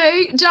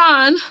 Okay,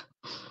 John.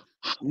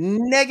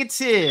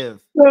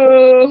 Negative.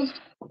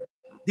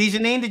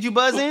 Dejeanine, did you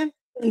buzz in?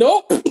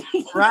 Nope.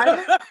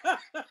 Right?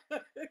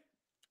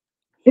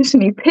 It's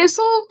an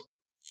epistle?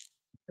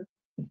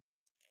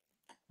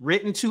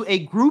 Written to a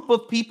group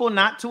of people,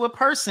 not to a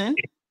person.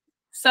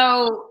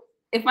 So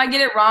if I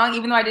get it wrong,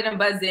 even though I didn't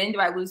buzz in, do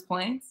I lose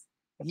points?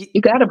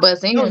 You gotta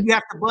buzz in. No, you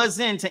have to buzz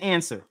in to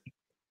answer.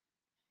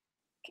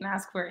 Can I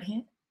ask for a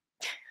hint?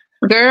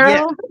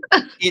 Girl.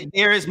 Yeah.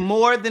 There is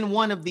more than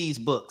one of these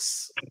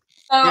books.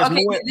 Oh,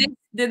 okay.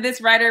 Did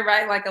this writer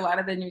write like a lot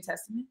of the New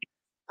Testament?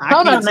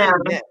 Hold on now.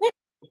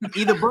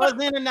 Either buzz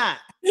in or not.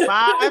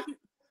 5,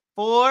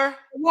 4. It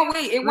won't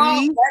wait. It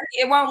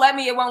won't let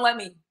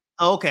me.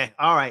 Okay.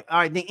 All right.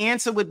 The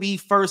answer would be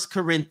 1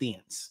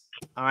 Corinthians.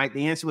 All right.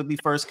 The answer would be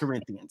 1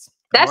 Corinthians.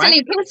 That's right?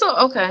 An epistle?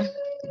 Okay.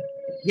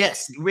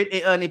 Yes.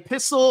 An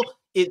epistle.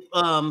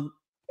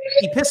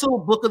 Epistle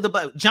book of the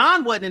Bible.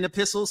 John wasn't an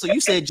epistle, so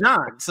you said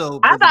John. So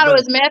I thought it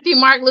was Matthew,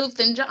 Mark, Luke,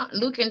 and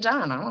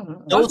John. I don't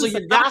know. Those are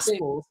your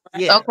gospels.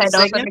 Yeah. Okay,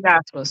 those are the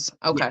gospels.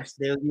 Okay. Yes,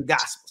 they're your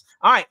gospels.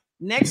 All right.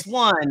 Next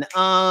one.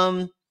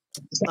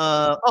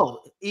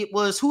 It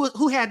was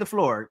who had the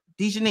floor?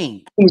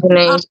 Dejeanine.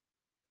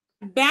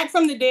 Back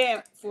from the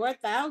dead for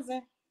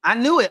 1,000. I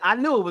knew it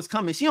was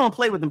coming. She don't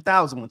play with them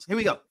 1,000 ones. Here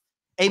we go.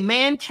 A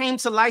man came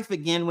to life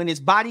again when his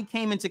body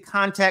came into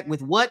contact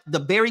with what? The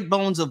buried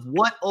bones of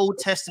what Old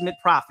Testament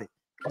prophet?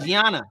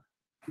 Gianna.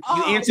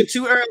 You answered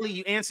too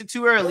early.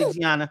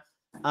 Gianna.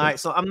 All right,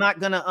 so I'm not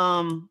gonna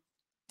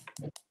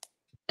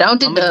don't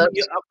do that.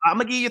 I'm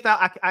gonna give you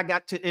I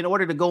got to, in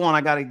order to go on,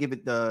 I gotta give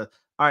it the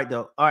all right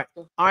though. All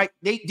right.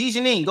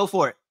 Dejeanine, go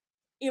for it.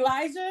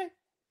 Elijah.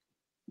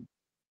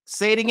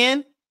 Say it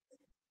again.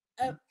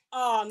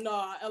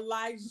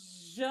 Elijah.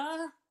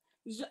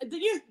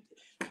 Did you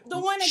the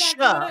one that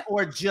got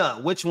or Ja?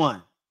 Which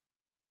one?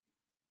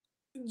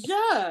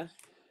 Ja.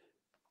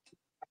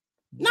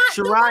 Not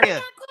Shariah. the one that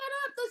got caught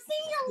up, the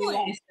senior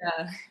one.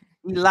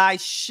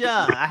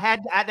 Elisha.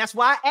 That's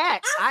why I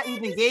asked. I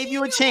even gave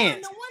you a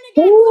chance. The one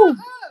that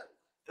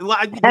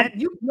got caught up.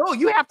 Well,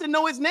 you have to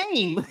know his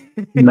name.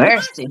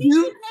 Mercy.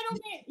 You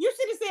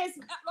should have said,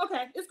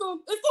 okay, it's cool.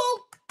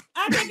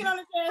 I take it on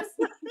the chest.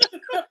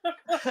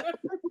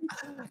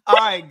 All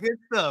right, good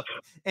stuff.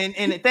 And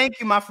thank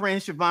you, my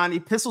friend Shivani.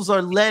 Epistles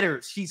are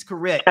letters. She's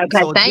correct. Okay,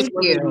 so thank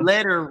you. A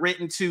letter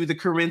written to the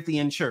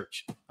Corinthian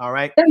church. All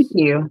right. Thank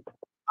you.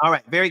 All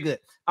right, very good.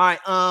 All right,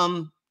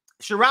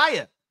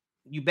 Shariah,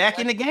 you back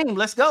in the game.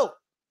 Let's go.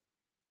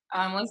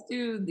 Let's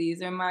do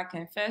These Are My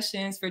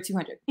Confessions for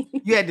 200.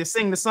 You had to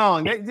sing the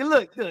song.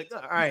 Look. All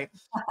right.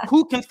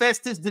 Who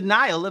confessed his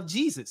denial of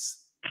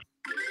Jesus?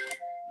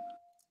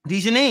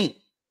 Dejeanine.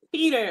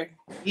 Peter,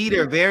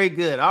 very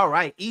good. All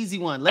right, easy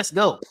one. Let's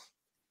go.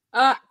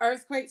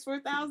 Earthquakes for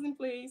 1,000,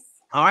 please.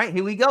 All right,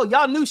 here we go.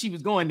 Y'all knew she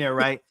was going there,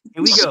 right?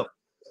 Here we go.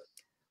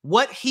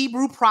 What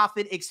Hebrew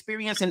prophet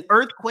experienced an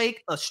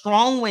earthquake, a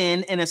strong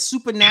wind, and a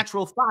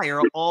supernatural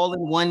fire all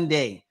in one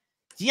day?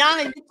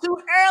 Gianna, you're too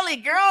early,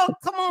 girl.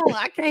 Come on,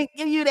 I can't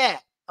give you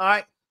that. All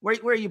right, where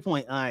are your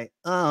point? All right.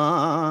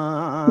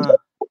 All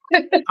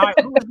right,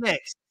 who's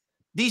next?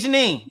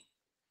 Dejeanine.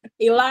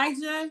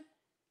 Elijah.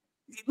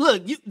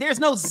 Look, there's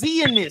no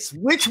Z in this.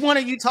 Which one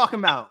are you talking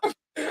about?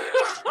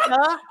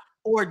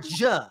 Or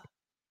Ja?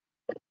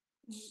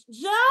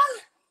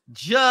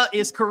 Ja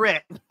is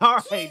correct. All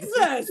right.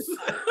 Jesus.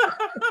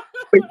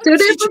 Two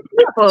different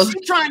people.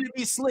 She's trying to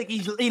be slick,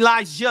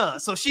 Elijah,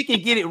 so she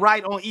can get it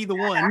right on either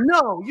one.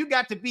 No, you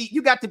got to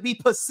be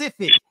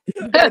Pacific.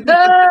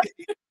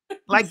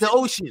 Like the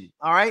ocean.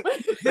 All right.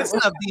 Good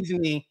stuff,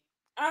 Dejeanine.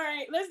 All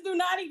right, let's do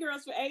Naughty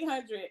Girls for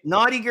 800.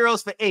 Naughty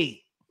Girls for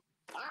 8.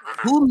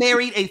 Who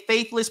married a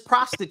faithless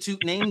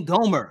prostitute named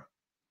Gomer?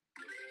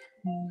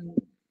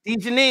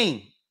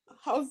 Dejeanine.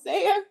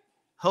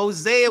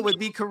 Hosea would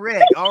be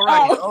correct. All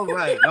right, all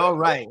right, all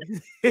right.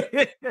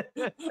 Shaking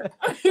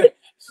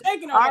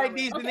all right,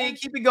 Dejeanine, okay.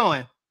 Keep it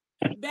going.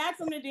 Back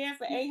from the Dead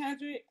for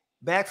 800.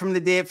 Back from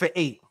the Dead for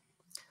 8.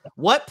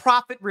 What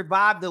prophet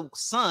revived the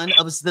son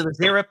of the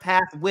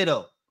Zarephath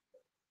widow?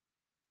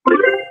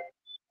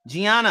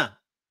 Gianna.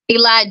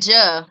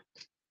 Elijah.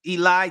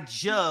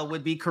 Elijah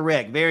would be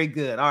correct. Very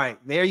good. All right,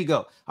 there you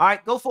go. All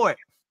right, go for it.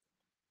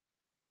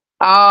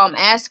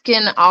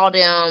 Asking all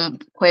them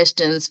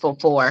questions for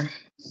 4.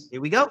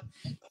 Here we go.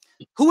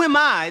 Who am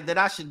I that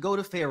I should go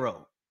to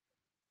Pharaoh?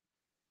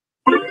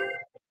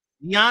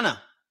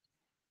 Gianna.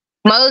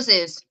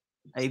 Moses.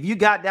 Hey, if you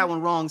got that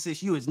one wrong,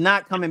 sis, you is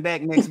not coming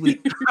back next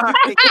week.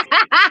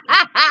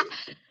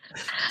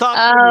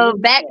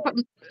 Back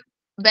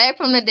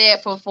from the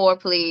Dead for 4,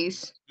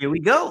 please. Here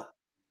we go.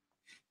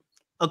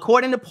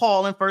 According to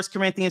Paul in 1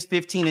 Corinthians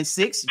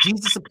 15:6,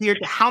 Jesus appeared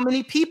to how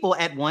many people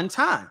at one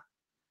time?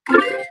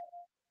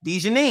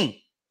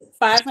 Dejeanine.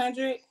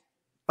 500.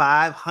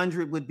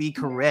 500 would be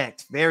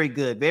correct. Very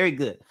good. Very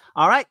good.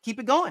 All right, keep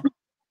it going.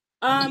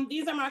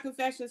 These are my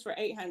confessions for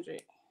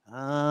 800.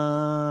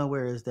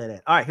 Where is that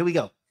at? All right, here we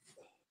go.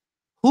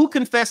 Who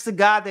confessed to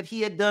God that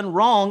he had done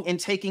wrong in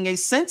taking a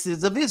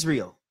census of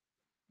Israel?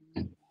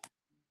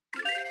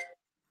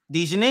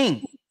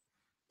 Dejeanine.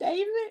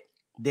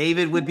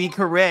 David would be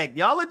correct.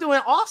 Y'all are doing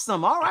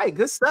awesome. All right,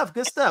 good stuff.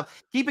 Good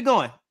stuff. Keep it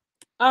going.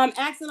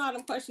 Asking all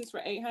them questions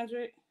for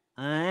 800.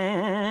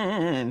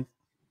 And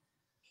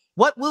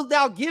what wilt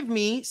thou give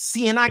me,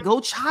 seeing I go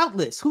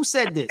childless? Who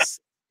said this?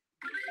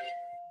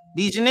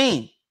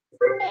 Dejeanine.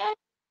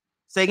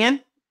 Say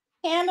again.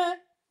 Hannah.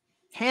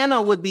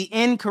 Hannah would be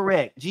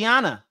incorrect.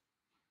 Gianna.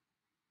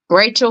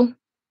 Rachel.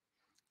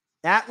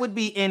 That would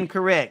be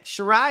incorrect.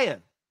 Shariah.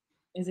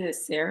 Is it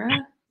Sarah?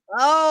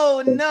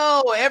 Oh,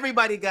 no.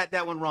 Everybody got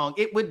that one wrong.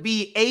 It would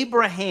be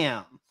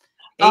Abraham.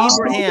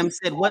 Abraham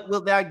said, what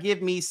wilt thou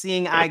give me,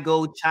 seeing I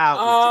go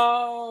childless?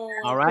 Oh,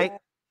 all right.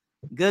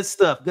 Good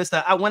stuff. Good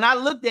stuff. When I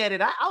looked at it,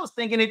 I was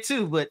thinking it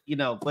too, but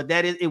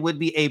it would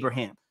be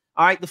Abraham.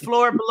 All right. The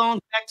floor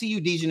belongs back to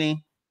you,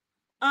 Dejeanine.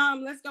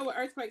 Let's go with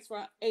earthquakes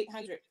for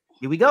 800.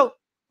 Here we go.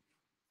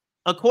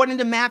 According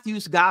to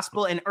Matthew's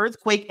gospel, an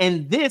earthquake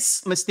and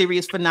this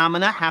mysterious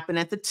phenomena happened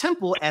at the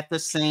temple at the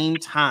same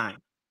time.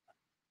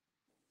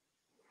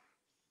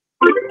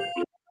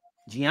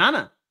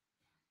 Gianna.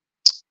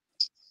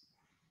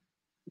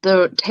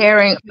 The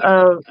tearing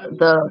of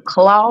the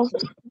cloth.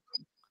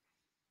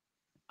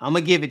 I'm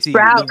gonna give it to you.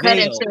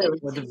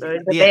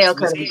 The veil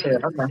cut in two.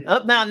 Okay.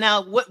 Up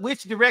now.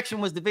 Which direction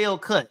was the veil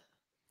cut?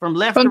 From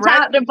left to right? From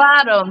top to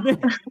bottom.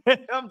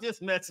 I'm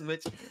just messing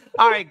with you.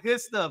 All right,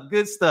 good stuff.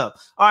 Good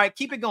stuff. All right,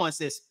 keep it going,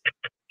 sis.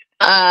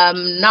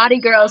 Naughty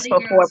Girls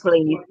for 4,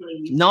 please.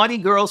 Naughty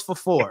Girls for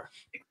 4.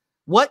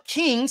 What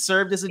king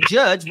served as a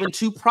judge when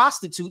 2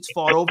 prostitutes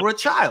fought over a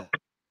child?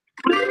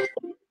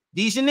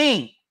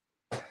 Dejeanine.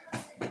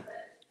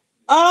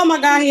 Oh my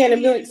God, he had a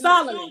million.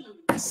 Solomon.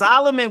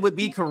 Solomon would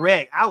be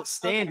correct.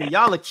 Outstanding. Okay.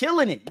 Y'all are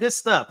killing it. Good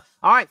stuff.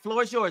 All right,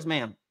 floor is yours,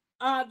 ma'am.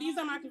 These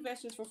are my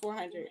confessions for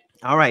 400.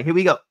 All right, here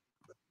we go.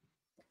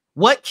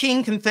 What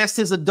king confessed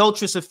his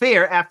adulterous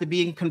affair after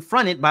being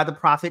confronted by the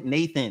prophet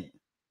Nathan?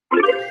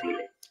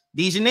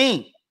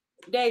 Dejeanine.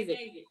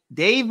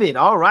 David.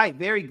 All right,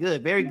 very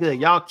good. Very good.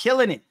 Y'all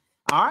killing it.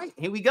 All right,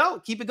 here we go.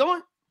 Keep it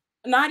going.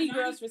 Naughty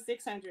Girls for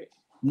 600.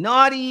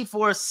 Naughty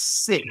for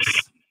 6.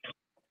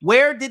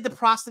 Where did the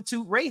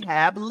prostitute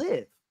Rahab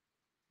live?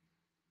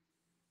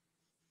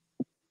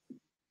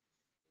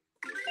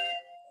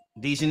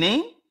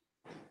 Dejeanine?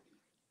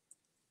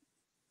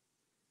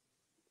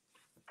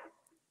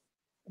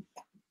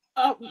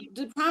 I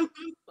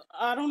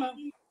don't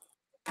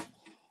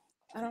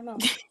know.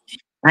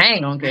 I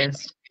ain't gonna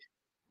guess.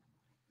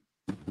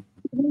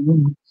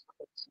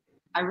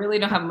 I really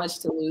don't have much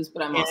to lose,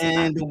 but I'm also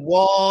and the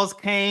walls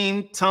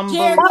came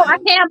tumbling. Oh, I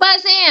can't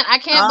buzz in.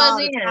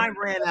 The time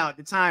ran out.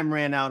 The time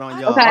ran out on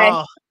y'all. Okay.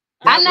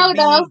 I know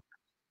though.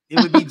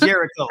 It would be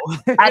Jericho.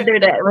 I do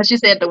that when she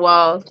said the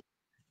walls.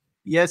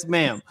 Yes,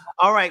 ma'am.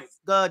 All right.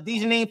 The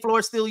Dejeanine, floor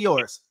is still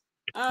yours.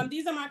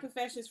 These are my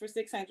confessions for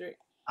 600.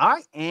 All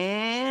right.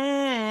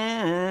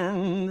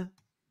 And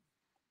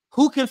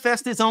who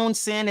confessed his own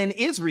sin and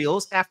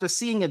Israel's after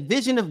seeing a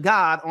vision of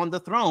God on the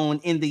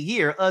throne in the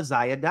year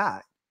Uzziah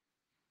died?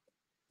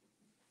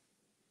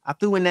 I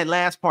threw in that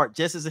last part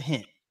just as a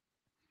hint.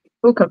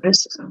 Who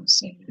confessed his own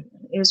sin and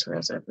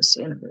Israel's after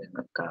seeing a vision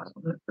of God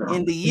on the throne?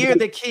 In the year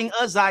that King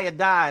Uzziah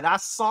died, I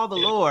saw the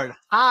Lord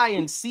high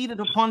and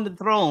seated upon the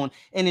throne,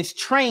 and his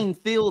train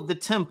filled the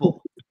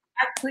temple.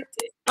 clicked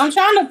it. I'm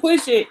trying to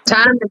push it.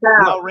 Time is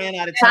Y'all out. ran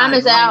out of time. Time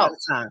is out.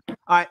 All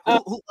right.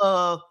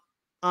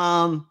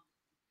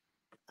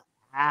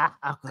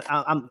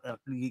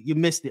 You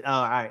missed it.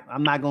 All right.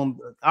 I'm not going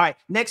to. All right.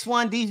 Next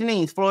one,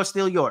 Dejeanine. Floor is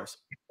still yours.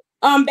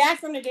 Back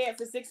from the dead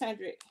for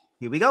 600.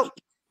 Here we go.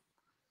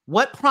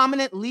 What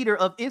prominent leader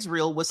of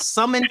Israel was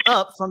summoned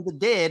up from the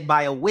dead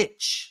by a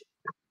witch?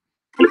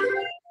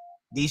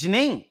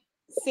 Dejeanine.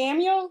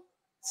 Samuel?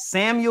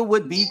 Samuel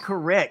would be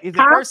correct. Is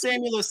it First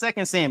Samuel or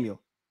Second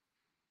Samuel?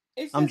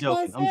 It's I'm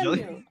just joking. I'm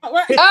joking. Like,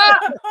 what?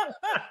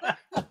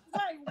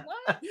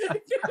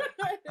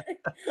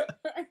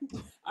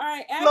 All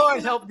right.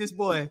 Lord help this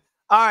boy.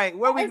 All right.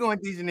 Where we going,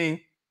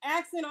 Dejeanine?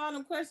 Asking all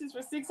them questions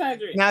for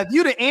 600. Now, if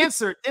you'd have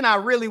answered, then I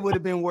really would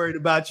have been worried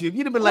about you. If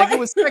you'd have been like, it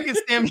was Second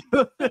Samuel.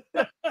 All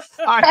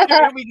right,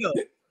 here we go.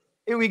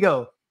 Here we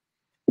go.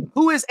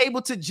 Who is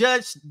able to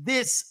judge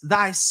this,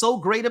 thy so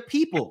great a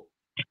people?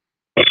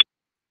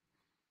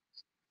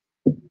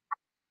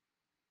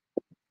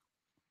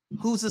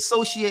 Who's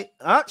associate?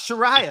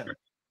 Shariah.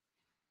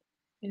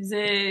 Is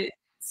it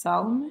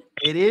Solomon?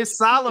 It is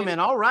Solomon.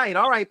 All right.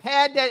 All right.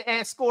 Pad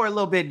that score a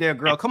little bit there,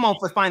 girl. Come on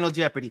for Final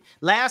Jeopardy.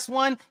 Last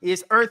one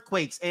is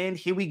earthquakes. And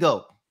here we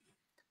go.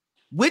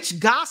 Which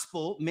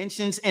gospel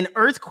mentions an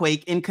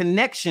earthquake in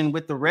connection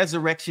with the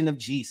resurrection of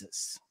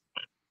Jesus?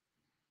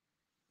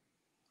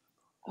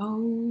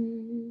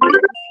 Oh.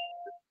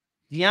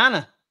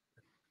 Gianna.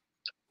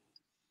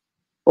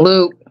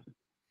 Luke.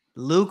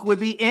 Luke would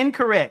be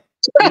incorrect.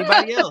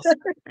 Anybody else?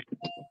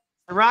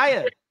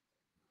 Shariah.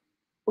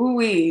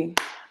 Ooh-wee.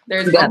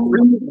 There's I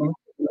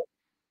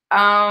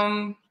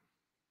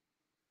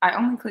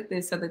only clicked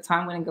this so the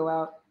time wouldn't go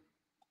out.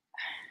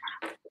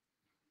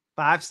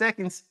 5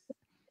 seconds.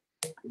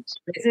 Is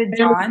it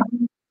John?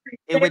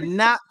 It would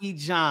not be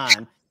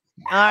John.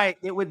 All right,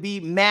 it would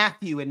be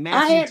Matthew and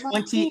Matthew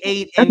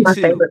 28 and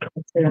 2.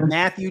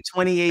 Matthew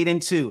 28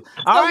 and 2.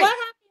 All right. What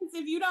happens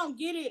if you don't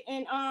get it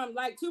and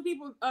like two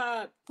people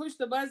push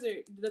the buzzer?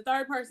 The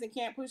third person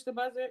can't push the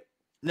buzzer?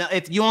 Now,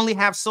 if you only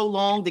have so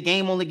long, the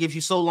game only gives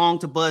you so long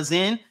to buzz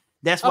in.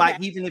 That's why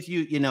even if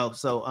you know,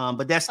 so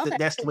but that's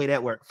the way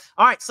that works.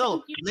 All right,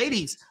 so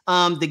ladies,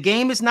 the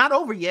game is not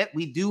over yet.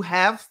 We do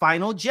have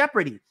Final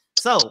Jeopardy.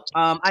 So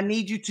I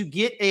need you to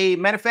get a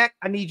matter of fact,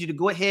 I need you to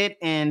go ahead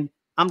and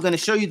I'm going to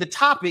show you the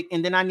topic,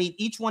 and then I need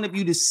each one of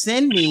you to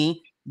send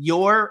me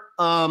your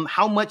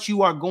how much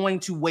you are going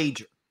to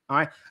wager. All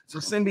right, so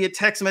send me a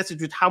text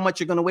message with how much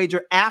you're going to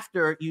wager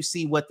after you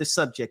see what the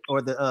subject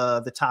or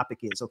the topic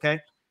is.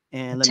 Okay,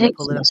 and let me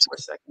pull it up for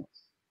a second.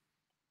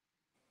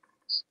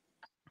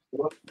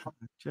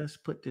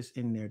 Just put this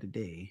in there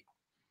today.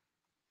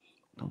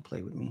 Don't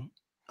play with me.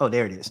 Oh,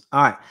 there it is.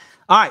 All right.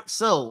 All right.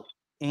 So,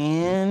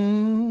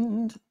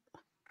 and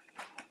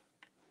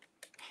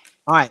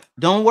all right.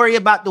 Don't worry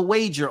about the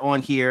wager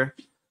on here,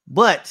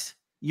 but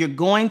you're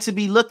going to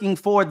be looking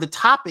for the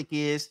topic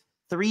is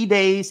 3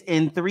 days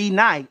and 3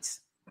 nights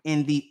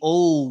in the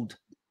Old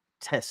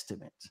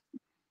Testament.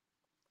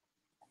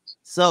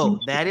 So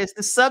that is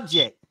the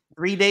subject.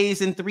 3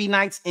 days and 3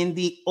 nights in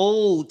the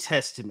Old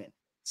Testament.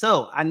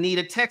 So I need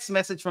a text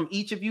message from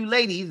each of you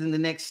ladies in the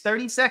next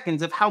 30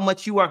 seconds of how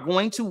much you are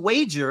going to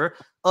wager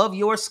of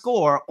your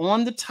score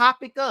on the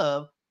topic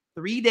of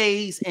 3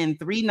 days and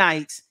 3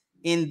 nights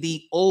in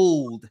the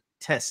Old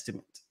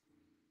Testament.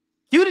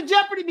 Cue the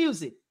Jeopardy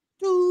music.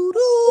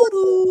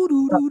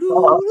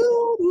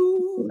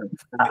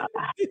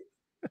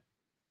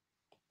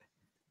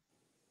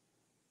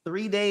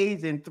 3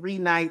 days and 3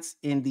 nights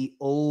in the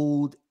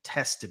Old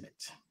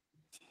Testament.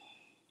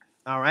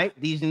 All right,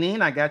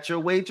 Dejeanine, I got your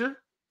wager.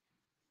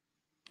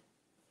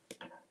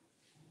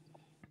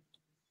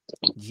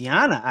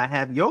 Gianna, I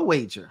have your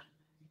wager.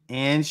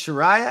 And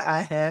Shariah,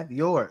 I have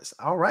yours.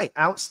 All right,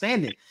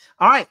 outstanding.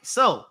 All right,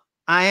 so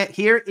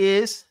here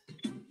is,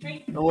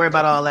 don't worry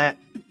about all that.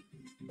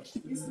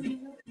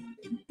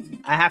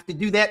 I have to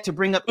do that to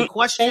bring up the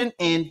question,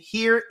 and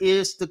here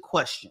is the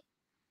question.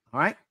 All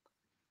right,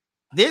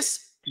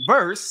 this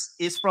verse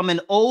is from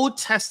an Old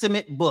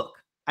Testament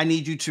book. I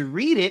need you to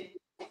read it,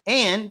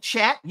 and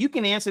chat, you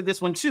can answer this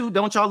one too.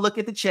 Don't y'all look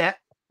at the chat.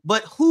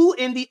 But who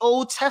in the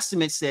Old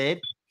Testament said,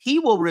 he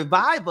will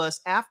revive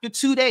us after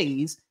 2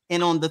 days,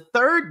 and on the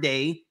 3rd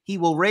day, he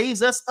will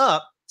raise us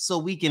up so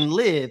we can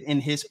live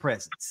in his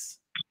presence?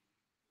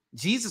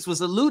 Jesus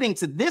was alluding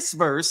to this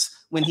verse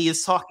when he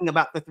is talking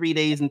about the 3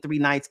 days and 3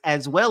 nights,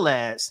 as well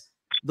as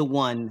the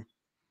one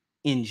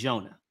in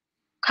Jonah.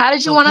 How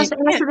did you want us to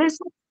answer this?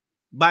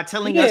 By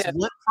telling us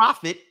what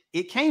prophet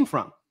it came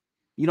from.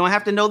 You don't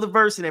have to know the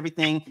verse and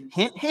everything.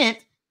 Hint, hint,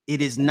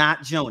 it is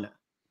not Jonah.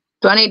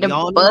 Do I need to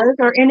buzz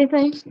or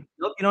anything?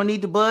 Nope, you don't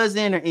need to buzz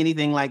in or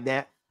anything like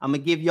that. I'm going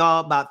to give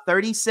y'all about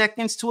 30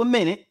 seconds to a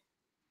minute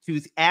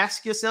to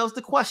ask yourselves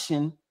the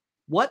question,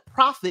 what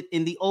prophet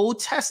in the Old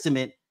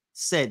Testament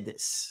said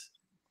this?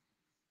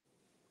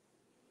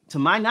 To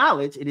my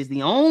knowledge, it is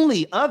the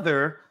only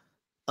other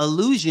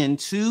allusion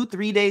to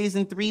 3 days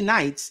and 3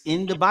 nights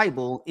in the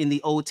Bible in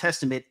the Old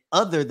Testament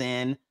other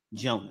than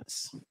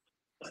Jonah's.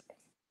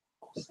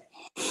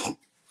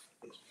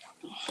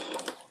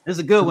 This is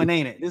a good one,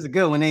 ain't it? This is a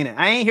good one, ain't it?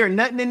 I ain't hear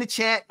nothing in the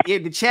chat.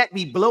 The chat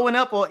be blowing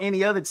up or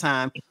any other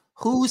time.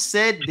 Who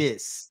said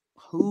this?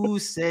 Who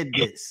said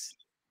this?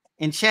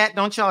 In chat,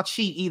 don't y'all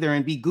cheat either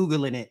and be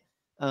Googling it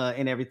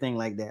and everything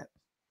like that.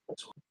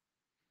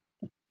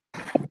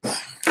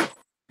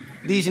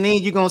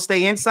 Dejeanine, you gonna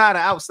stay inside or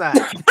outside?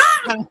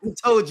 I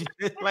told you,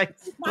 like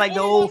the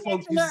old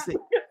folks used to say.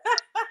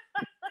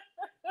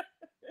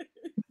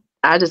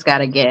 I just got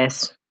to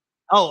guess.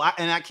 Oh,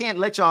 and I can't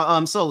let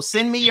y'all. So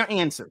send me your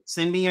answer.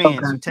 Send me your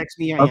answer. Text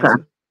me your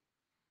answer.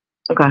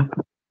 Okay.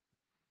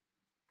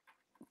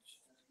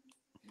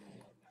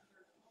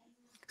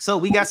 So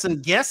we got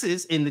some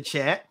guesses in the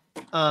chat.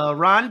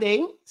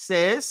 Rondé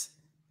says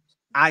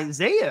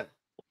Isaiah.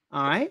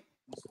 All right.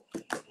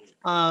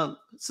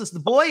 Sister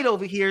Boyd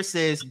over here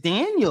says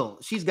Daniel.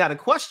 She's got a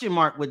question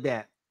mark with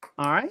that.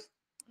 All right.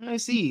 Let me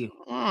see.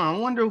 I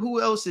wonder who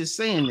else is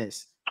saying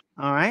this.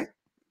 All right.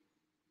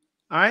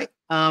 All right.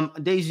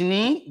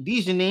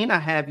 Dejeanine, I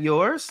have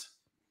yours.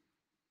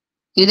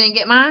 You didn't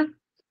get mine?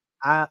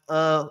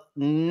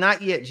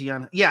 Not yet,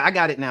 Gianna. Yeah, I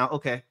got it now.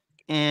 Okay.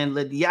 And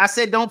I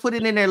said don't put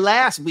it in there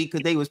last week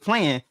because they was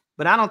playing,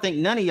 but I don't think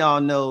none of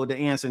y'all know the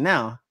answer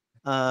now.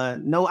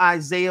 No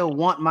Isaiah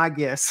want my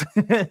guess.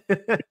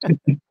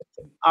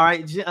 All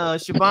right.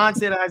 Siobhan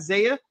said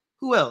Isaiah.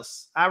 Who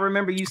else? I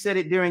remember you said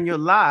it during your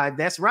live.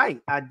 That's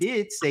right. I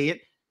did say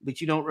it,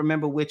 but you don't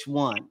remember which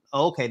one.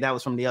 Oh, okay. That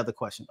was from the other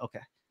question.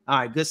 Okay. All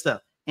right. Good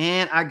stuff.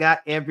 And I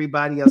got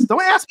everybody else.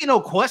 Don't ask me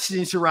no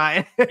questions,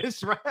 Shariah.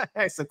 Shariah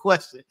asked a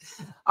question.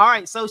 All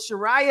right. So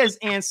Shariah's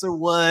answer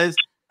was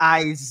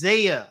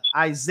Isaiah.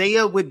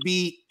 Isaiah would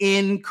be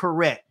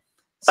incorrect.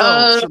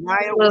 So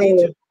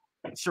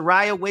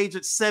Shariah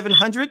wagered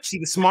 700. She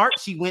was smart.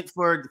 She went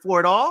for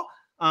it all.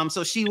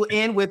 So she will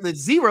end with a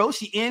 0.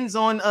 She ends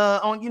on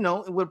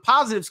with a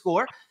positive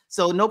score.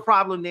 So no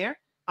problem there.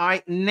 All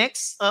right.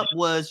 Next up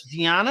was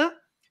Gianna.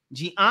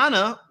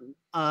 Gianna,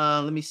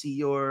 let me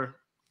see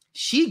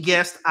she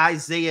guessed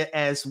Isaiah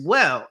as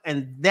well,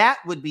 and that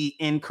would be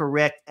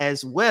incorrect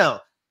as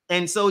well.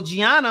 And so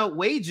Gianna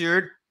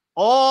wagered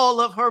all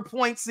of her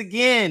points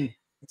again.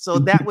 So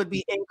that would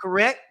be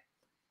incorrect.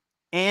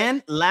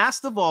 And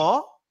last of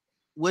all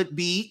would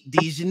be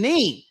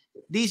Dejeanine.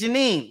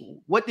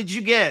 Dejeanine, what did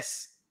you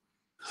guess?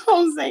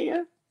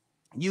 Hosea.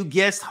 You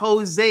guessed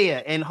Hosea,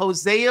 and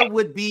Hosea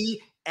would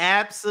be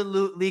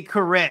absolutely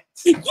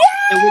correct. Yay!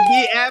 It would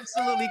be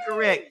absolutely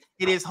correct.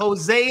 It is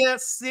Hosea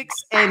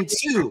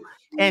 6:2,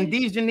 and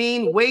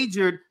Dejeanine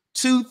wagered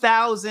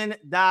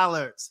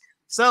 $2,000.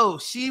 So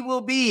she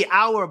will be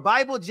our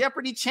Bible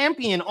Jeopardy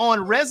champion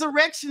on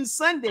Resurrection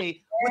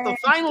Sunday with a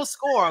final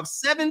score of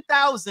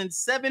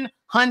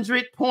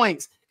 7,700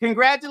 points.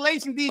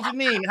 Congratulations,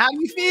 Dejeanine. How do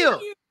you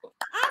feel?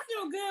 I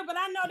feel good, but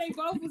I know they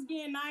both was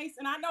being nice,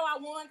 and I know I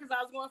won because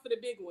I was going for the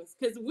big ones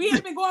because we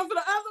have been going for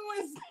the other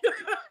ones.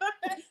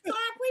 So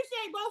I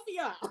appreciate both of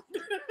y'all.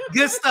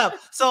 Good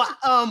stuff. So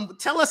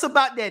tell us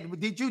about that.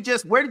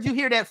 Where did you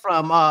hear that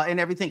from and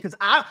everything? Because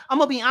I'm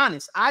gonna be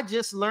honest, I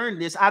just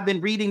learned this. I've been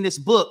reading this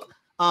book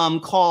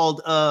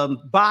called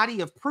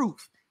Body of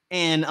Proof,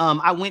 and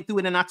I went through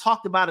it and I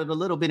talked about it a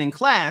little bit in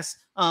class.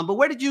 But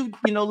where did you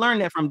learn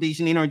that from,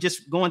 Dejeanine, or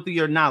just going through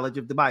your knowledge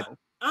of the Bible?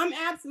 I'm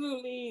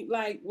absolutely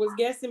was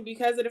guessing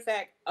because of the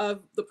fact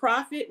of the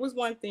prophet was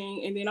one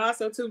thing, and then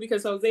also too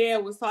because Hosea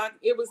was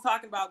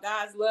talking about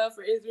God's love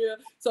for Israel.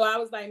 So I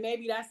was like,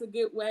 maybe that's a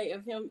good way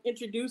of him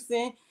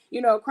introducing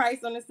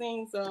Christ on the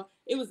scene. So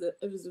it was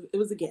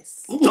a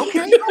guess.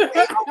 Okay.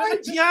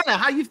 Gianna,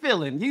 how you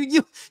feeling?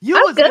 You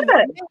I'm was good.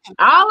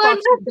 All or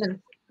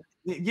nothing.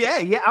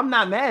 Yeah. I'm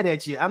not mad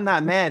at you. How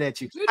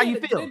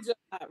you feel? Good job.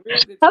 Real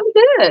good job. I'm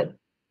good.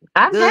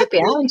 I'm happy.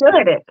 I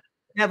enjoyed it.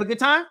 You have a good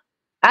time?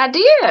 I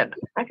did.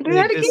 I can do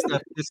that again.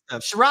 Good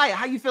stuff. Shariah,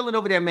 how you feeling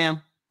over there,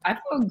 ma'am? I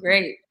feel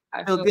great.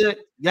 I feel good.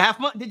 You have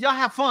fun? Did y'all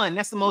have fun?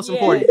 That's the most Yes.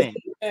 important thing.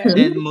 Yeah. That's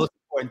the most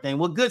important thing.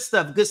 Well, good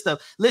stuff.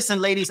 Listen,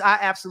 ladies, I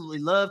absolutely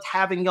loved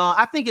having y'all.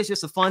 I think it's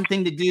just a fun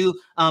thing to do.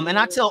 And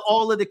I tell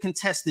all of the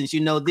contestants,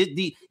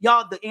 the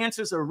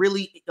answers are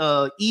really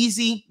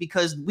easy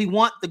because we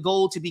want the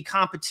goal to be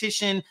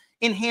competition,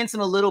 enhancing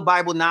a little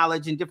Bible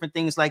knowledge and different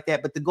things like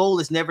that. But the goal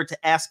is never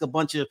to ask a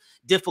bunch of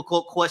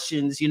difficult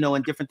questions,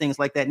 and different things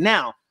like that.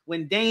 Now,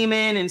 when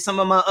Damon and some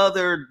of my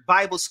other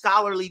Bible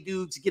scholarly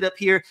dudes get up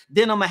here,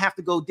 then I'm gonna have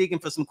to go digging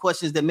for some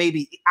questions that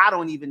maybe I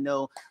don't even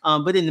know.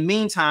 But in the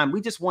meantime,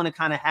 we just want to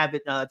kind of have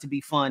it to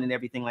be fun and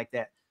everything like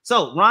that.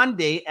 So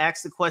Rondé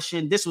asked the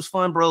question, this was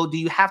fun, bro. Do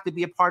you have to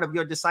be a part of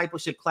your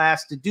discipleship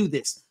class to do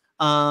this?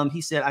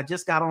 He said, I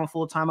just got on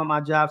full time at my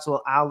job,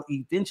 so I'll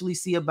eventually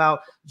see about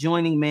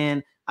joining,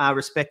 man. I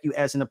respect you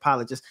as an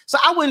apologist. So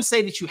I wouldn't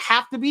say that you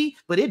have to be,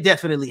 but it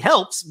definitely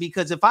helps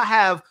because if I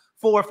have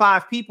 4 or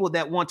 5 people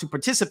that want to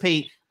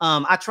participate,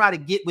 I try to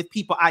get with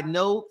people I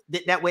know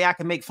that way I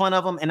can make fun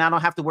of them and I don't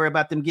have to worry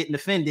about them getting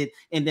offended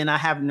and then I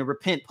having to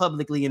repent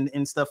publicly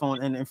and stuff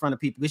in front of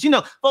people.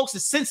 Because, folks are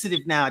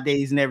sensitive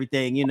nowadays and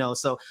everything,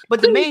 so,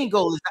 but the main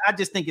goal is I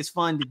just think it's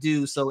fun to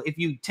do. So if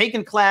you take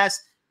a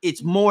class,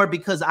 it's more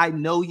because I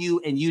know you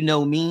and you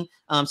know me.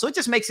 So it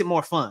just makes it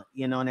more fun,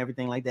 you know, and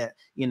everything like that,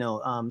 you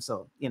know.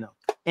 So, you know,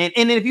 and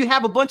then if you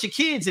have a bunch of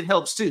kids, it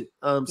helps too.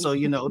 So,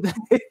 you know,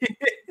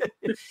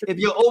 if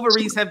your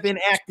ovaries have been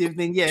active,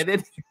 then yeah,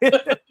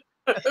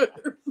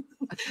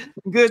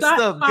 good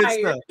stuff. Good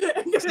stuff.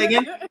 Say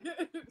again?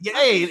 Yeah,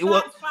 hey,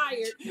 well,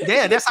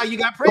 yeah, that's how you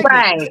got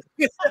pregnant.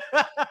 Right.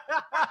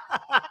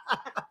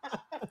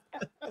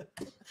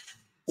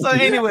 So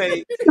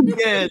anyway,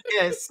 yeah.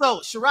 So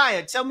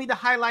Shariah, tell me the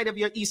highlight of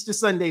your Easter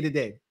Sunday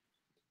today.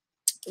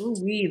 Ooh,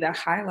 the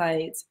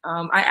highlights.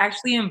 I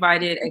actually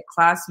invited a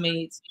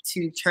classmate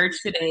to church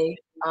today,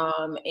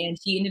 and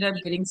he ended up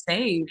getting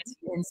saved.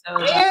 And so,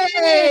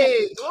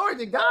 hey, glory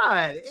to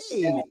God.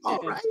 Hey, all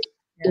right.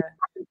 Yeah.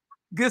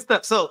 Good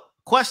stuff. So,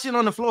 question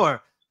on the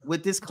floor: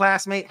 would this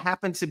classmate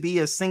happen to be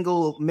a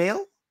single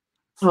male?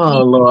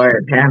 Oh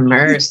Lord, have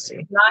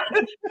mercy.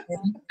 Not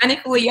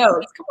unequally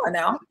yoked. Come on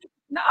now.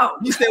 No.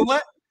 You said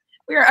what?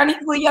 We are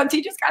unequally yoked.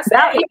 He just got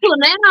Y'all saved. equal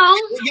now.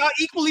 Y'all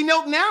equally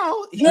know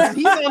now.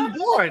 He's on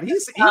board.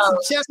 He's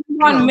just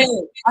on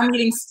milk. I'm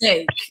eating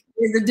steak.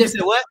 There's a You difference.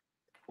 said what?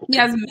 He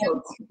has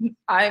milk.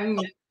 I'm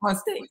on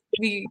steak.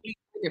 We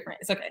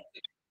different. It's okay.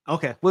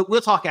 Okay,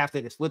 we'll talk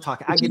after this. We'll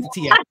talk. I get the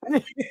tea out.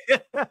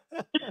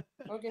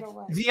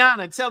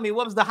 Gianna, tell me,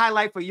 what was the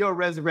highlight for your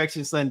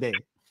Resurrection Sunday?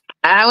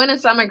 I went and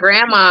saw my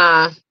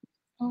grandma.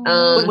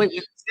 Wait,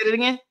 say it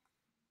again.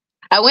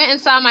 I went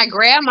and saw my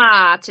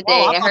grandma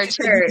today at her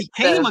church. You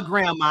became a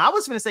grandma. I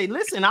was going to say,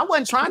 listen, I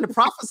wasn't trying to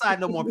prophesy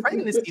no more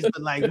pregnancies,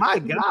 but like, my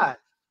God.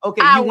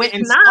 Okay, you went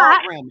and saw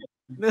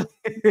grandma.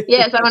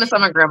 Yes, I went and saw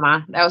my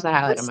grandma. That was the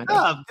highlight of my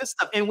day. Good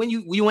stuff. And when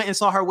you went and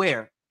saw her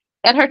where?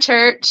 At her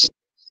church.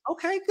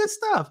 Okay, good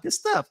stuff.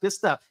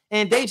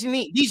 And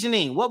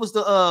Dejeanine, what was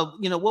the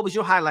what was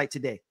your highlight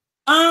today?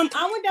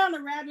 I went down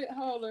the rabbit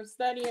hole of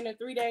studying the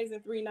 3 days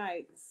and 3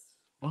 nights.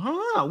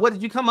 What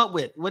did you come up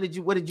with? What did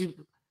you?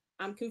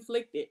 I'm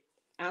conflicted.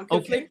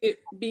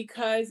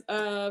 Because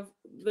of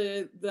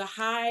the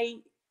high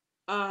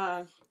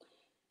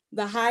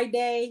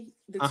day,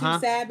 the 2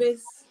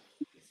 Sabbaths,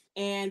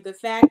 and the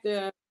fact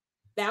that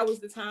that was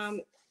the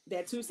time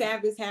that 2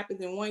 Sabbaths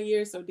happened in 1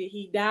 year. So did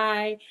he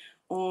die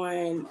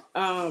on?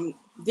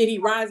 Did he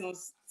rise on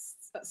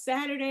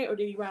Saturday or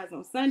did he rise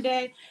on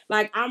Sunday?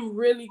 Like, I'm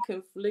really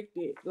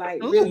conflicted.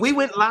 Like, really. We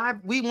went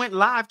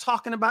live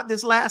talking about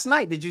this last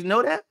night. Did you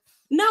know that?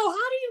 No.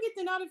 How do you get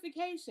the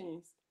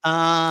notifications?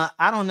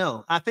 I don't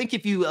know. I think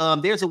if you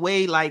there's a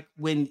way, like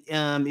when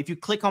if you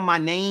click on my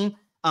name,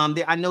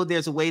 I know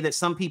there's a way that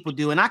some people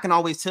do, and I can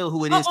always tell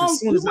who it is as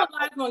soon as I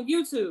live on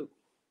YouTube.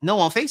 No,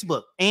 on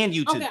Facebook and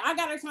YouTube. Okay, I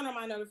gotta turn on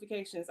my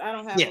notifications. I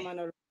don't have on my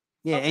notifications.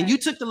 Yeah, okay. And you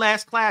took the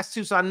last class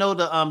too, so I know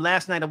the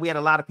last night we had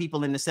a lot of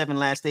people in the 7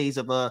 last days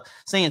of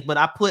sayings, but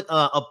I put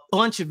a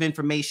bunch of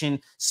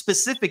information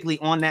specifically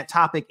on that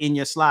topic in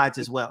your slides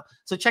as well.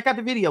 So check out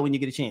the video when you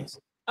get a chance.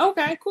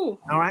 Okay, cool.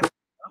 All right.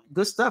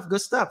 Good stuff.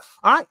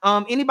 All right.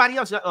 Anybody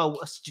else?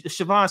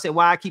 Siobhan said,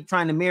 why I keep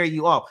trying to marry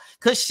you all?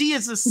 Because she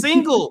is a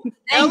single,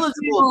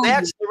 eligible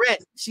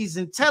bachelorette. She's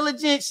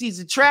intelligent, she's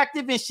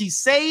attractive, and she's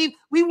saved.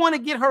 We want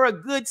to get her a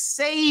good,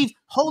 saved,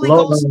 Holy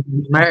Ghost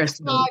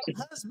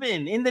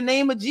husband in the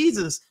name of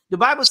Jesus. The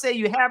Bible says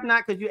you have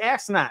not because you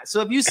ask not.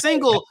 So if you're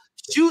single,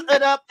 shoot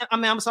it up.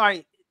 I'm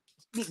sorry.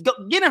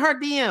 Get in her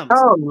DMs.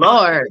 Oh,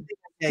 Lord.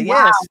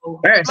 Yes.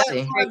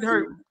 Mercy.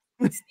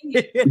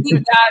 Seek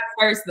God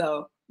first,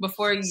 though,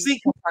 before you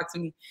talk to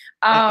me.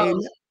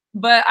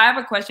 But I have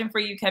a question for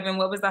you, Kevin.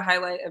 What was the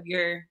highlight of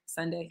your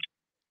Sunday?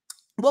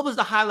 What was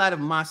the highlight of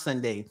my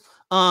Sunday?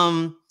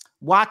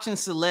 Watching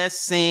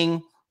Celeste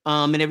sing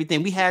and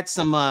everything. We had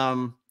some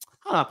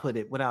how do I put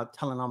it without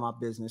telling all my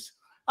business?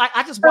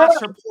 I just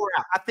watched her pour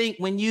out. I think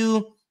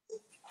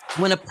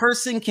when a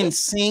person can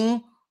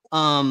sing,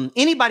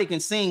 anybody can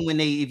sing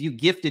if you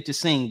gifted to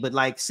sing, but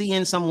like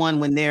seeing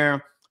someone when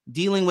they're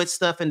dealing with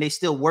stuff and they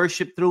still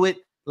worship through it,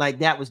 like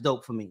that was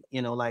dope for me.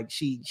 You know, like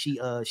she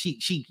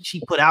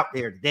put out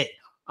there today.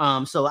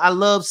 So I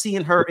love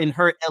seeing her in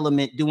her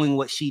element doing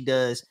what she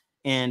does.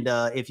 And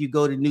if you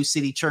go to New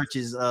City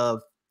Churches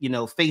of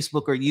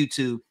Facebook or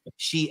YouTube,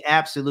 she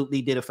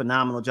absolutely did a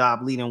phenomenal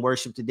job leading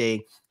worship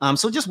today.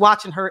 So just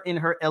watching her in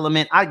her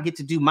element, I get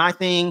to do my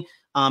thing.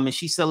 And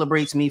she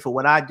celebrates me for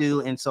what I do.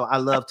 And so I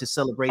love to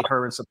celebrate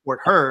her and support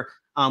her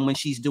when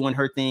she's doing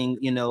her thing,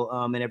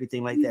 and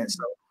everything like that.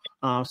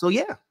 So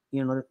yeah,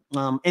 and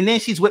then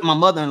she's with my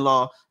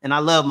mother-in-law, and I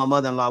love my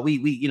mother-in-law. We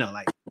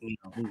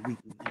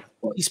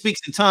he speaks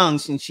in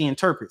tongues and she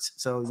interprets.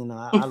 So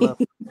I love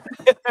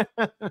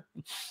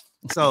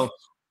her.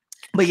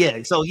 But yeah,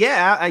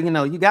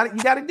 you got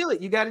to do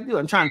it. You got to do it.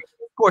 I'm trying to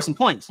score some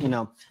points,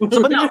 So,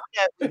 but no,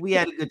 we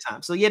had a good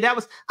time. So yeah, that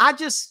was. I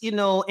just,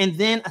 and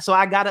then so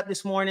I got up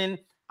this morning.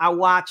 I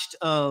watched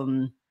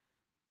a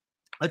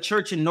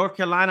church in North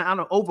Carolina. I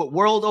don't know,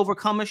 World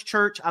Overcomers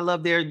Church. I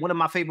love one of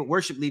my favorite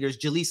worship leaders,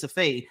 Jaleesa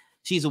Faye.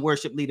 She's a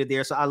worship leader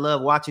there, so I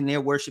love watching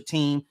their worship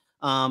team.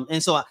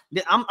 And so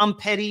I'm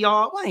petty,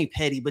 y'all. Well, I ain't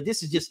petty, but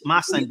this is just my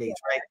Sundays,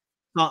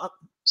 right?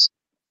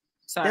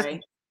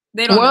 Sorry,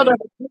 they don't.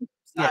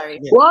 Sorry.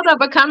 Yeah. World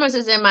Overcomers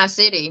is in my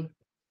city.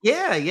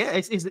 Yeah.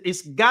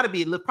 It's got to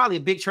be probably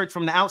a big church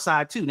from the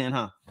outside too, then,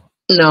 huh?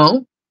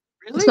 No,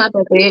 it's Really? not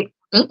that big.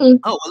 Mm-mm.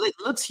 Oh, well, it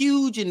looks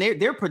huge, and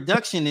their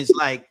production is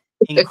like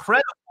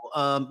incredible.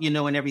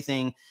 And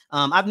everything.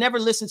 I've never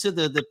listened to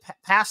the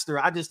pastor.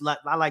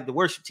 I like the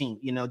worship team.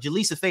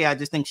 Jaleesa Faye, I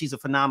just think she's a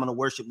phenomenal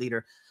worship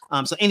leader.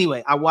 So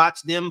anyway, I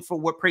watch them for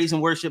what praise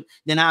and worship.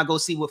 Then I'll go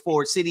see what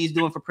Forward City is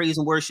doing for praise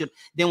and worship.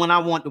 Then when I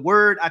want the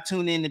word, I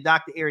tune in to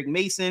Dr. Eric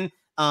Mason.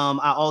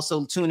 I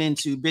also tune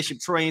into Bishop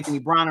Troy Anthony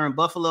Bronner in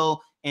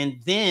Buffalo, and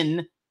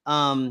then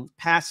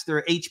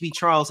Pastor H.B.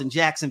 Charles in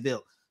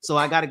Jacksonville. So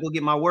I got to go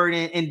get my word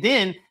in, and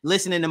then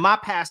listening to my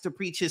pastor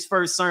preach his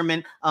first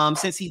sermon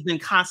since he's been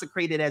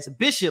consecrated as a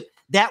bishop.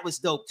 That was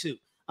dope too.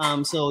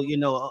 And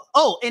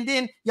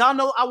then y'all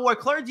know I wore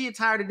clergy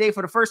attire today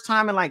for the first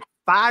time in like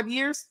 5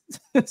 years.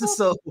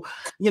 So,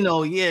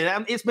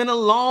 it's been a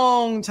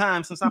long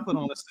time since I put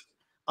on a suit.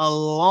 A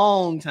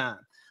long time.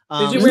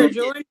 Did you wear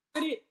Jordan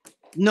with it?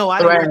 No, I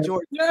didn't wear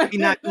Jordan. We're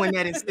not doing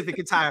that in civic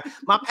attire.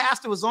 My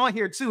pastor was on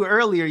here too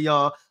earlier,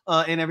 y'all,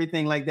 and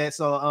everything like that.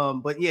 So,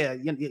 but yeah,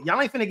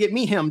 y'all ain't finna get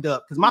me hemmed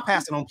up because my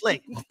pastor don't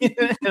play.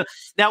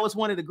 That was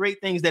one of the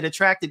great things that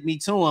attracted me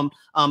to him.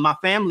 My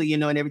family,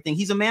 and everything.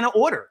 He's a man of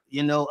order,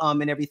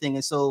 and everything.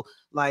 And so,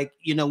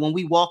 when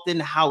we walked in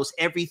the house,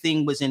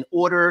 everything was in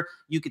order.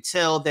 You could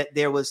tell that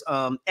there was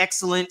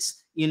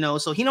excellence,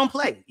 so he don't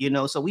play,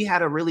 so we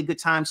had a really good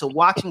time. So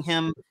watching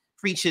him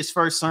preach his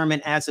first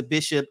sermon as a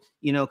bishop,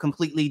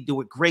 completely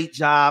do a great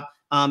job,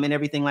 and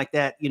everything like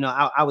that.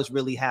 I was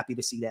really happy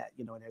to see that,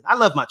 and I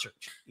love my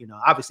church,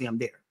 obviously I'm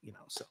there,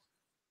 so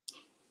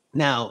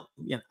now,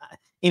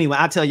 anyway,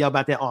 I'll tell y'all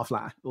about that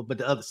offline, but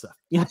the other stuff,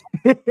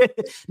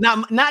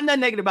 not nothing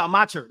negative about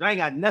my church. I ain't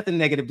got nothing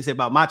negative to say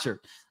about my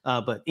church.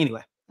 But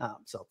anyway,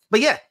 but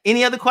yeah,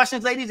 any other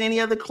questions, ladies? Any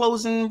other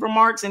closing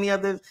remarks? Any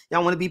other,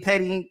 y'all want to be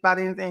petty about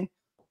anything?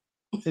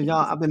 So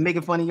y'all, I've been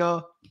making fun of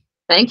y'all.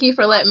 Thank you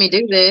for letting me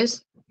do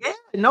this. Yeah,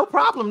 no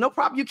problem.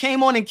 You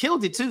came on and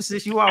killed it too,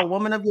 sis. You are a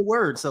woman of your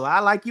word, so I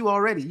like you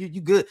already.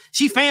 You good.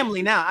 She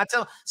family now.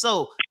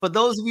 So for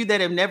those of you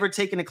that have never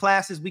taken the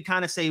classes, we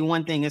kind of say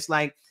one thing. It's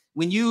like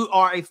when you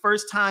are a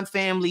first-time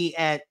family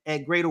at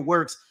Greater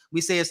Works,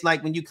 we say it's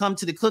like when you come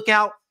to the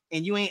cookout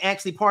and you ain't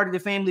actually part of the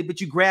family,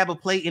 but you grab a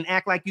plate and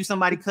act like you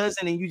somebody's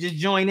cousin and you just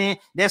join in.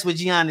 That's what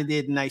Gianna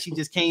did tonight. She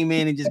just came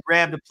in and just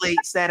grabbed a plate,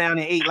 sat down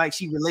and ate like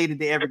she related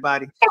to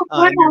everybody.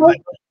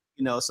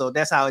 So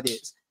that's how it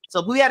is.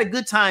 So we had a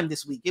good time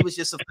this week. It was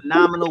just a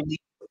phenomenal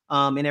week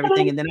and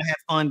everything. And then I had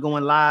fun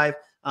going live.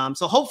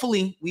 So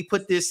hopefully we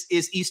put this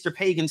is Easter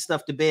pagan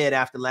stuff to bed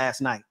after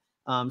last night.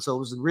 So it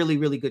was a really,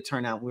 really good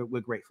turnout. We're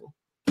grateful.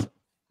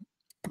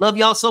 Love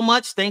y'all so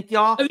much. Thank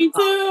y'all. Love you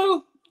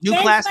too. New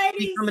class will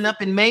be coming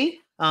up in May.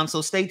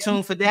 So stay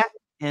tuned for that.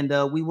 And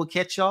we will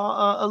catch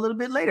y'all a little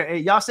bit later. Hey,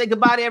 y'all say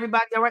goodbye to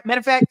everybody. All right. Matter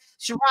of fact,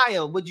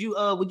 Shariah,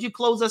 would you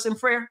close us in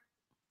prayer?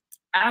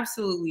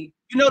 Absolutely.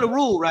 You know the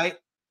rule, right?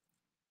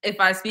 If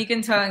I speak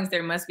in tongues,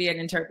 there must be an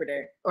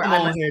interpreter. Come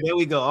on here. There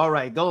we go. All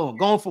right. Go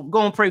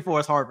on, pray for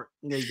us, Harvard.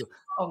 There you go.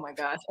 Oh my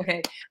gosh.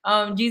 Okay.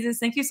 Jesus,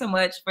 thank you so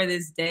much for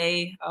this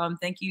day.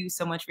 Thank you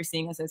so much for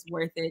seeing us as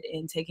worth it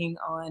and taking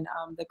on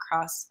the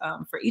cross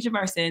for each of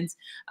our sins.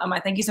 I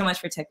thank you so much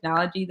for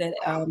technology that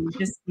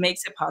just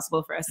makes it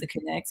possible for us to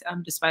connect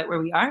despite where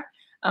we are.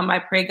 I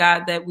pray,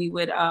 God, that we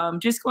would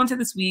just go into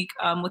this week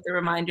with the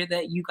reminder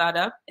that you got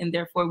up and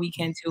therefore we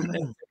can too,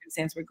 whatever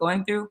circumstance we're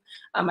going through.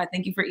 I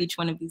thank you for each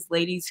one of these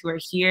ladies who are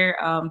here,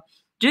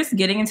 just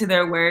getting into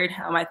their word.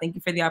 I thank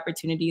you for the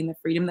opportunity and the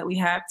freedom that we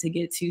have to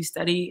get to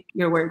study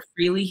your word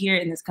freely here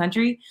in this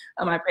country.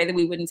 I pray that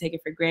we wouldn't take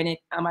it for granted.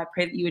 I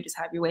pray that you would just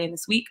have your way in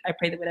this week. I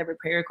pray that whatever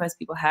prayer requests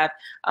people have,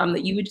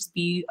 that you would just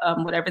be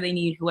whatever they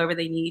need, whoever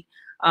they need.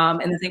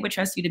 And that they would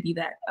trust you to be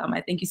that.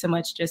 I thank you so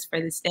much just for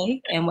this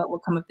day and what will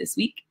come of this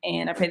week.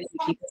 And I pray that you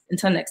keep us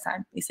until next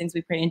time. These things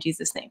we pray in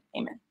Jesus' name.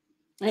 Amen.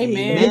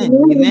 Amen.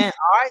 Amen.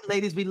 All right,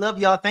 ladies, we love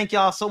y'all. Thank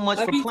y'all so much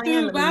for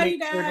playing. Bye,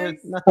 guys.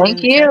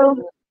 Thank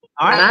you.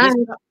 All right.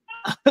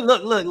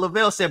 Look,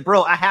 Lavelle said,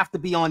 bro, I have to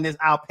be on this.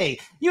 I'll pay.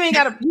 You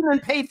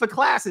didn't pay for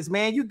classes,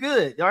 man. You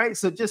good. All right.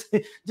 So just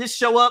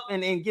show up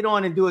and get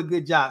on and do a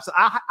good job. So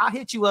I'll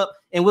hit you up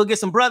and we'll get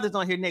some brothers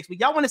on here next week.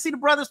 Y'all want to see the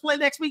brothers play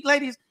next week,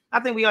 ladies? I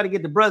think we ought to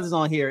get the brothers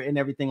on here and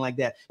everything like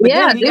that. But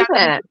yeah, do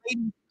that.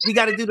 We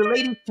got to do the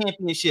ladies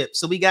championship.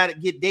 So we got to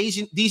get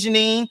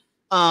Dejeanine,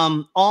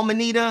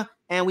 Almanita,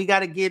 and we got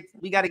to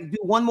do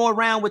one more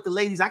round with the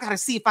ladies. I got to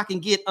see if I can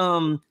get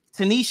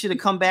Tanisha to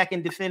come back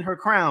and defend her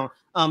crown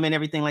and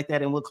everything like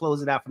that. And we'll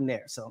close it out from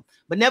there. So,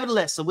 but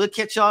nevertheless, so we'll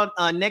catch y'all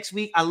next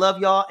week. I love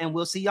y'all and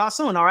we'll see y'all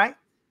soon. All right.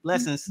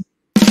 Blessings.